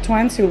identical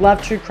twins who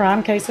love true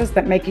crime cases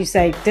that make you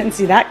say, didn't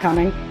see that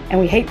coming, and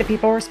we hate the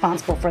people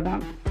responsible for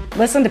them.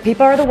 Listen to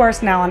People Are the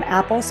Worst now on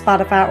Apple,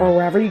 Spotify, or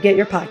wherever you get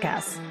your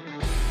podcasts.